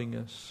loving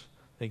us.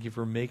 Thank You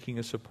for making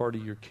us a part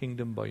of Your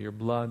kingdom by Your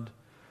blood.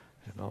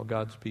 And all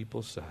God's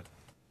people said,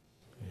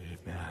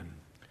 amen.